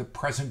to see the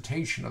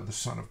presentation of the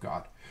Son of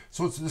God.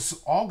 So this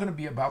is all going to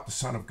be about the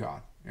Son of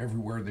God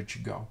everywhere that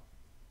you go.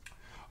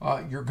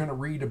 You're going to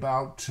read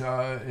about,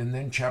 and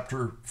then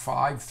chapter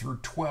 5 through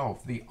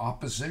 12, the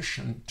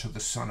opposition to the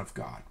Son of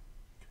God.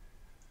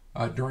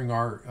 During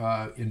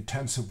our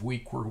intensive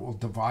week, where we'll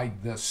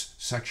divide this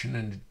section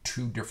into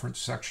 2 different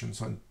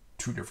sections on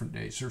 2 different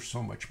days. There's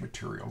so much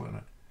material in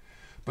it.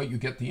 But you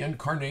get the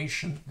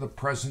incarnation, the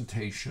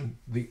presentation,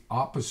 the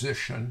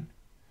opposition.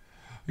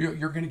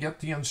 You're going to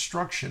get the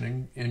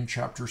instruction in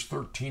chapters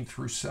 13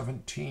 through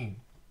 17,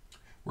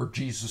 where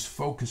Jesus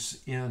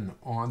focuses in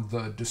on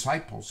the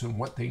disciples and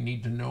what they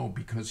need to know,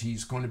 because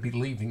he's going to be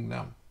leaving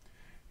them.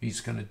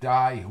 He's going to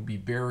die, he'll be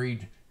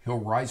buried, he'll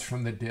rise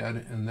from the dead,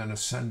 and then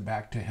ascend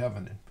back to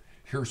heaven. And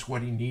here's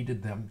what he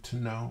needed them to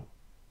know.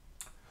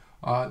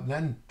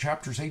 Then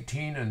chapters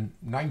 18 and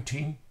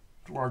 19,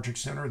 to a large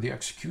extent, are the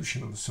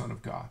execution of the Son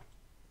of God.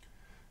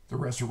 The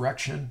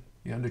resurrection,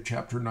 the end of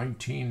chapter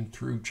 19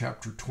 through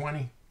chapter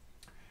 20.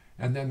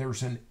 And then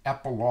there's an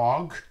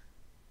epilogue,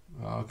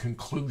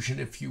 conclusion,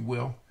 if you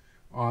will,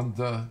 on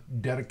the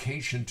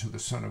dedication to the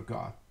Son of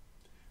God.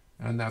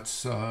 And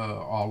that's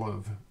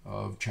all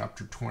of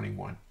chapter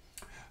 21.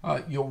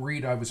 You'll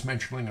read, I was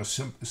mentioning a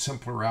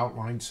simpler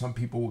outline. Some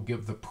people will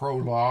give the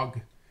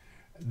prologue,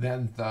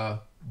 then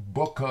the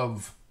book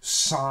of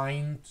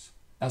signs,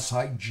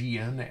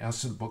 S-I-G-N,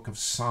 the book of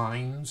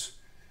signs,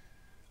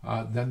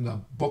 then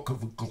the book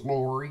of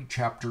glory,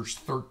 chapters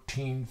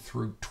 13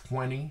 through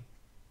 20.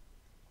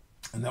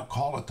 And they'll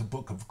call it the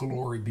book of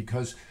glory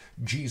because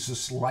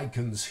Jesus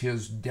likens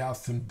his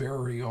death and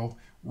burial,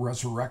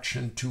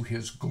 resurrection to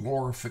his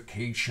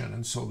glorification.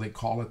 And so they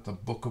call it the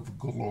book of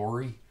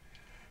glory.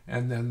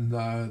 And then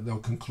they'll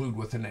conclude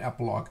with an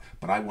epilogue.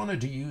 But I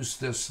wanted to use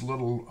this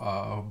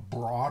little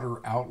broader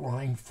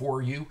outline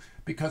for you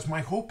because my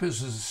hope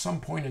is at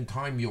some point in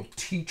time you'll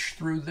teach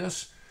through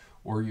this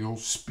or you'll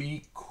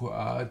speak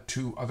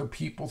to other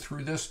people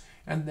through this.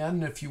 And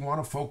then if you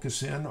want to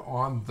focus in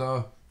on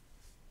the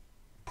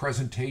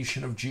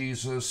presentation of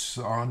Jesus,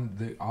 on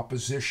the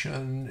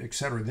opposition,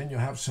 etc., then you'll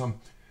have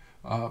some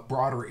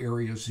broader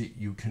areas that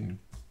you can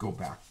go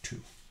back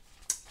to.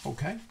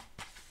 Okay?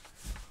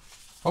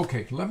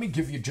 Okay, let me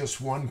give you just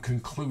one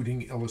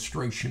concluding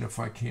illustration if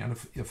I can.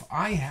 If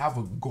I have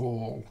a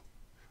goal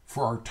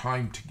for our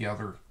time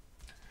together,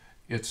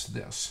 it's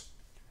this.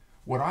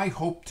 What I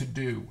hope to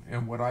do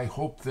and what I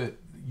hope that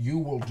you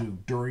will do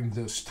during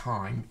this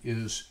time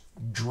is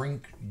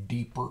drink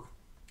deeper.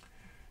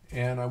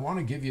 And I want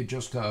to give you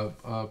just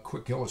a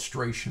quick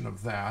illustration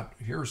of that.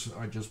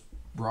 I just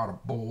brought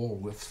a bowl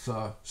with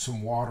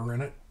some water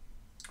in it.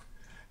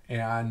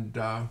 And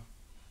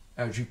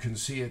as you can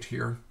see it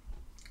here,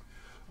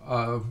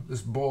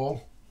 this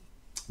bowl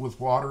with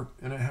water,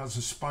 and it has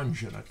a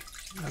sponge in it.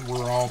 And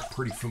we're all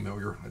pretty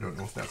familiar. I don't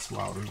know if that's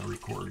loud in the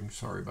recording.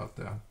 Sorry about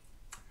that.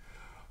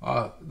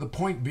 The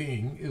point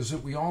being is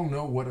that we all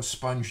know what a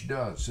sponge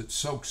does. It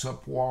soaks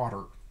up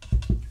water.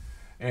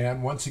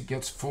 And once it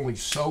gets fully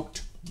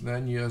soaked,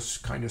 then you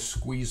kind of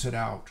squeeze it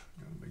out.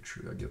 Make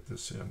sure I get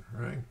this in,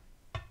 right?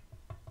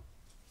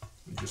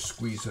 You just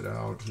squeeze it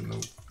out and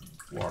the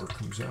water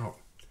comes out.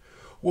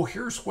 Well,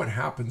 here's what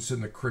happens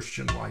in the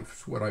Christian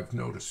life, what I've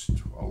noticed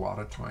a lot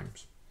of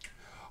times.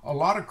 A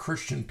lot of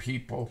Christian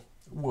people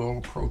will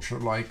approach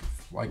it like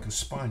a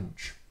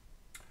sponge.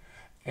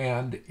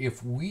 And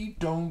if we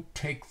don't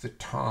take the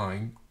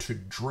time to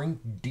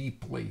drink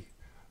deeply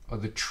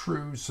of the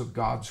truths of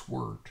God's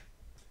Word,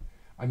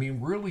 I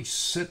mean, really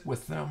sit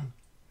with them,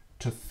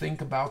 to think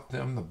about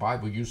them. The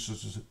Bible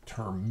uses the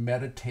term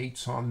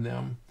meditates on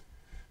them.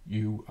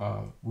 You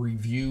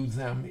review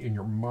them in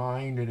your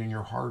mind and in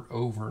your heart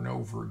over and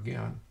over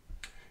again.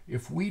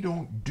 If we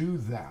don't do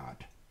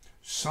that,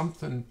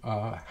 something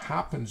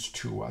happens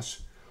to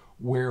us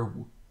where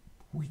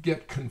we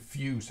get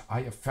confused. I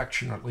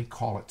affectionately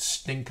call it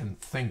stinking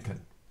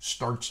thinking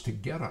starts to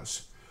get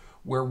us,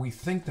 where we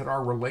think that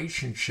our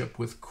relationship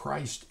with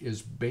Christ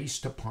is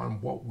based upon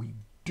what we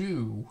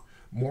do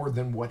more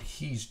than what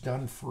he's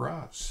done for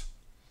us.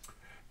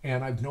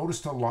 And I've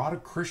noticed a lot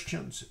of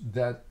Christians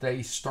that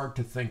they start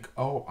to think,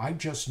 oh, I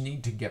just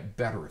need to get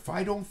better. If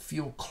I don't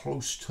feel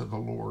close to the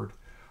Lord,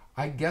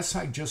 I guess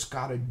I just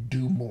got to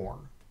do more.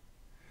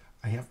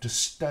 I have to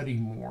study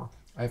more.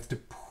 I have to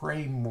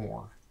pray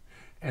more.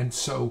 And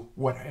so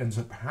what ends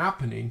up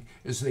happening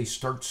is they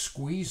start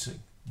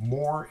squeezing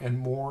more and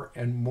more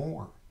and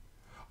more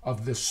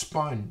of this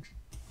sponge,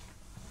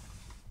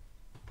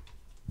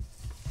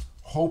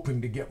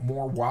 hoping to get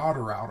more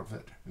water out of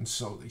it. And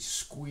so they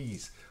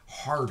squeeze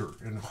harder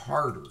and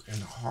harder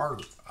and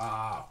harder.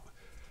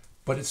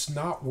 But it's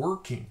not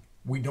working.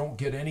 We don't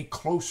get any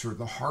closer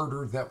the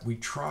harder that we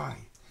try.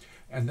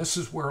 And this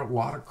is where a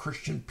lot of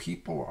Christian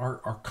people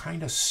are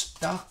kind of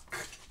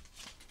stuck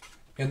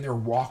in their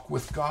walk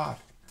with God.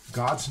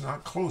 God's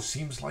not close.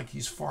 Seems like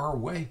he's far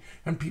away.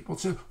 And people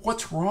say,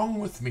 what's wrong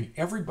with me?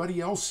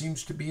 Everybody else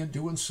seems to be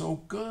doing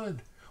so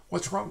good.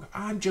 What's wrong?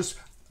 I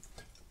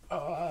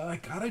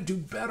gotta do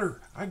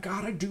better. I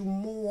gotta do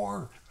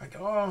more.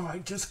 I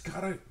just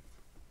gotta.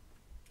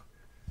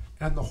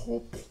 And the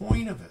whole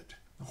point of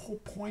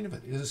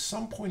it is at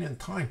some point in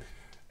time,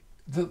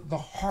 the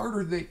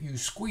harder that you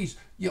squeeze,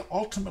 you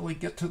ultimately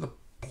get to the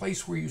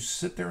place where you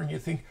sit there and you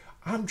think,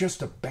 I'm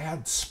just a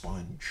bad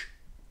sponge.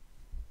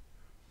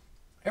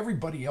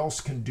 Everybody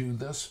else can do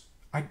this.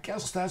 I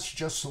guess that's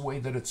just the way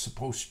that it's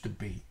supposed to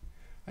be.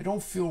 I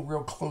don't feel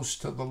real close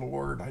to the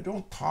Lord. I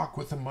don't talk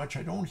with him much.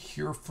 I don't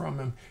hear from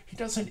him. He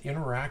doesn't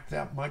interact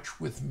that much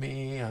with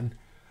me. And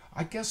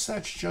I guess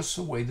that's just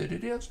the way that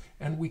it is.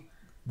 And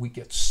we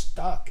get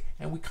stuck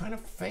and we kind of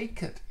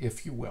fake it,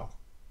 if you will.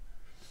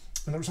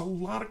 And there's a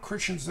lot of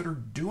Christians that are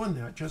doing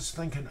that, just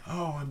thinking,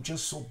 oh, I'm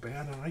just so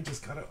bad and I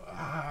just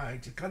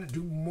gotta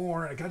do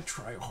more. I gotta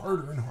try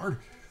harder and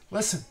harder.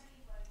 Listen,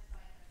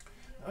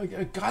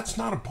 God's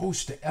not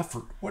opposed to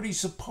effort. What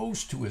he's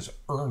opposed to is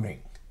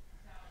earning.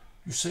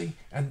 You see,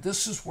 and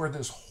this is where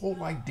this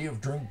whole idea of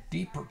drink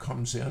deeper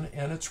comes in,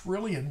 and it's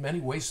really in many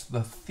ways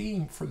the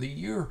theme for the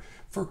year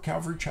for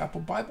Calvary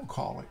Chapel Bible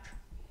College.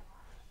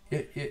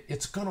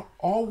 It's going to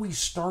always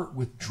start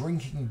with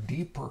drinking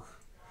deeper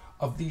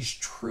of these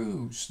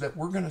truths that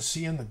we're going to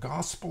see in the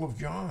Gospel of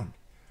John,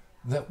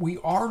 that we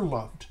are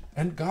loved,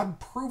 and God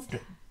proved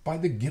it by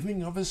the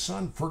giving of his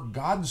Son, for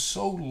God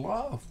so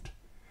loved.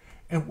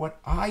 And what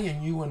I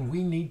and you and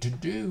we need to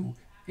do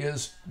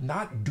is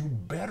not do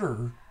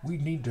better. We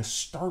need to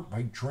start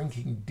by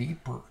drinking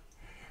deeper.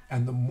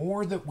 And the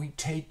more that we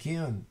take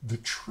in the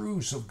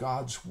truths of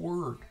God's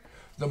Word,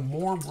 the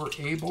more we're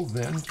able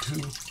then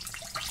to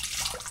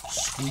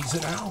squeeze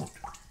it out.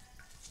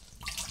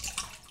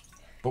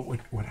 But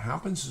what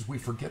happens is we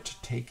forget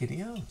to take it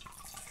in.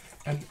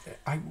 And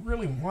I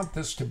really want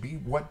this to be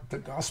what the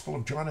Gospel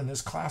of John in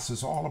this class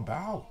is all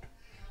about.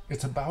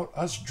 It's about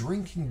us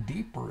drinking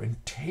deeper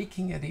and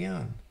taking it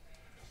in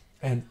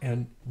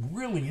and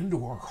really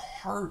into our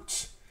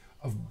hearts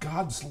of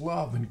God's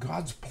love and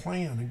God's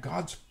plan and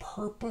God's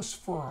purpose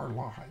for our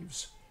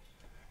lives.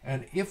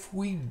 And if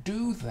we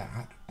do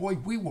that, boy,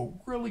 we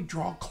will really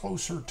draw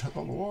closer to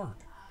the Lord.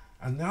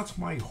 And that's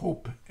my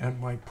hope and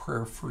my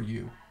prayer for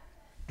you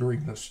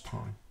during this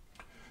time.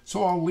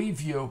 So I'll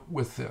leave you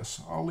with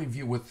this. I'll leave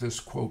you with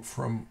this quote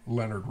from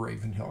Leonard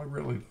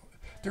Ravenhill.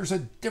 There's a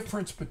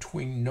difference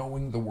between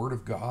knowing the Word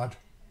of God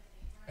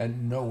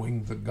and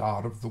knowing the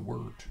God of the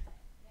Word.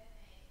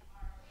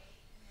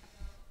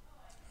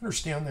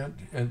 Understand that?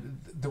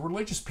 And the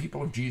religious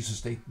people of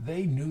Jesus' day,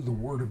 they knew the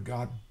Word of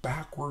God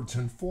backwards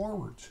and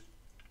forwards.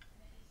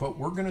 But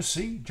we're going to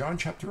see, John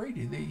chapter 8,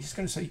 he's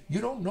going to say, you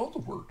don't know the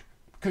Word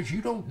because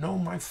you don't know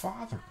my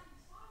Father.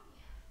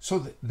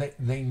 So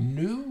they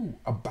knew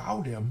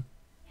about him,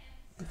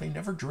 but they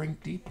never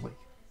drank deeply.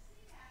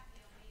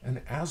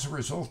 And as a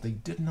result, they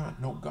did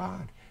not know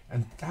God.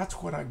 And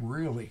that's what I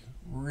really,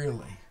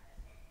 really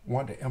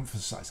want to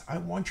emphasize. I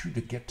want you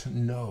to get to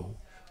know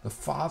the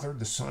Father,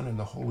 the Son, and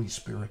the Holy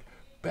Spirit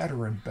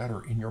better and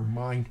better in your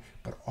mind,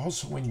 but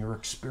also in your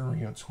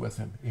experience with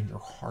him, in your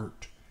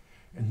heart.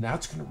 And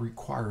that's going to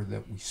require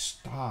that we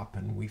stop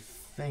and we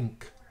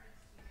think,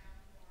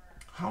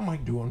 how am I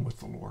doing with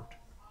the Lord?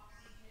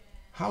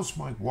 How's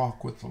my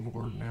walk with the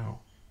Lord now?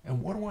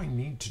 And what do I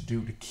need to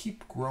do to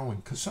keep growing?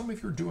 Because some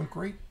of you are doing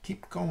great,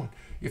 keep going.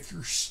 If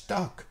you're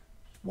stuck,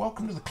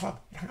 welcome to the club.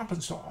 It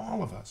happens to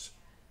all of us.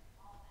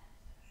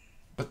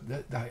 But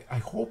I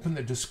hope in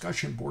the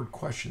discussion board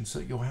questions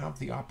that you'll have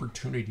the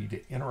opportunity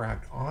to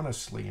interact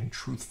honestly and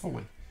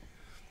truthfully,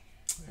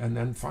 and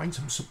then find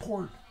some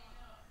support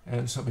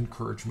and some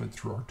encouragement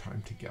through our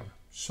time together.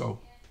 So,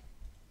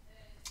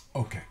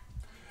 okay.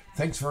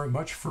 Thanks very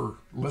much for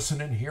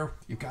listening here.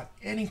 If you've got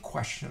any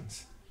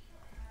questions,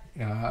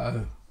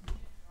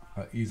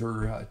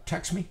 either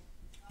text me,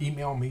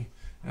 email me,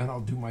 and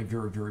I'll do my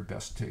very, very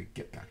best to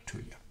get back to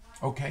you.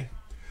 Okay?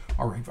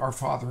 All right. Our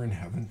Father in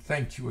heaven,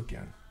 thank you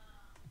again.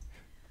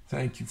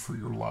 Thank you for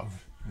your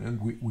love.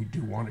 And we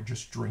do want to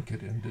just drink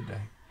it in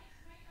today.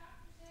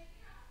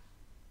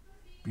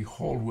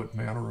 Behold what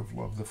manner of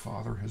love the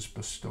Father has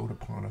bestowed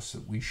upon us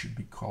that we should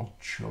be called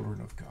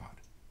children of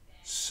God.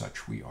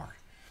 Such we are.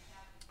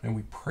 And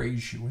we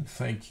praise you and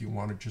thank you.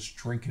 Want to just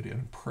drink it in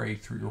and pray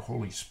through your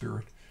Holy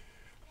Spirit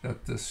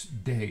that this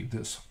day,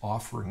 this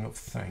offering of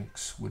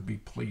thanks would be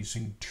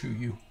pleasing to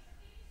you.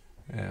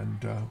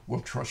 And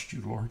we'll trust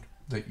you, Lord,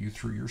 that you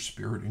through your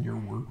Spirit and your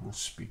word will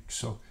speak.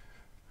 So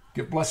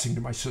give blessing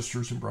to my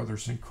sisters and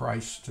brothers in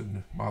Christ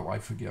and my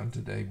life again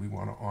today. We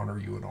want to honor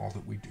you in all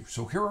that we do.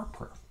 So hear our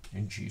prayer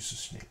in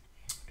Jesus' name.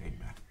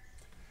 Amen.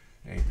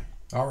 Amen.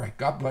 All right.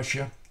 God bless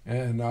you.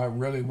 And I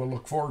really will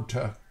look forward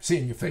to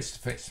seeing you face to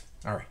face.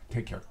 All right.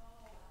 Take care.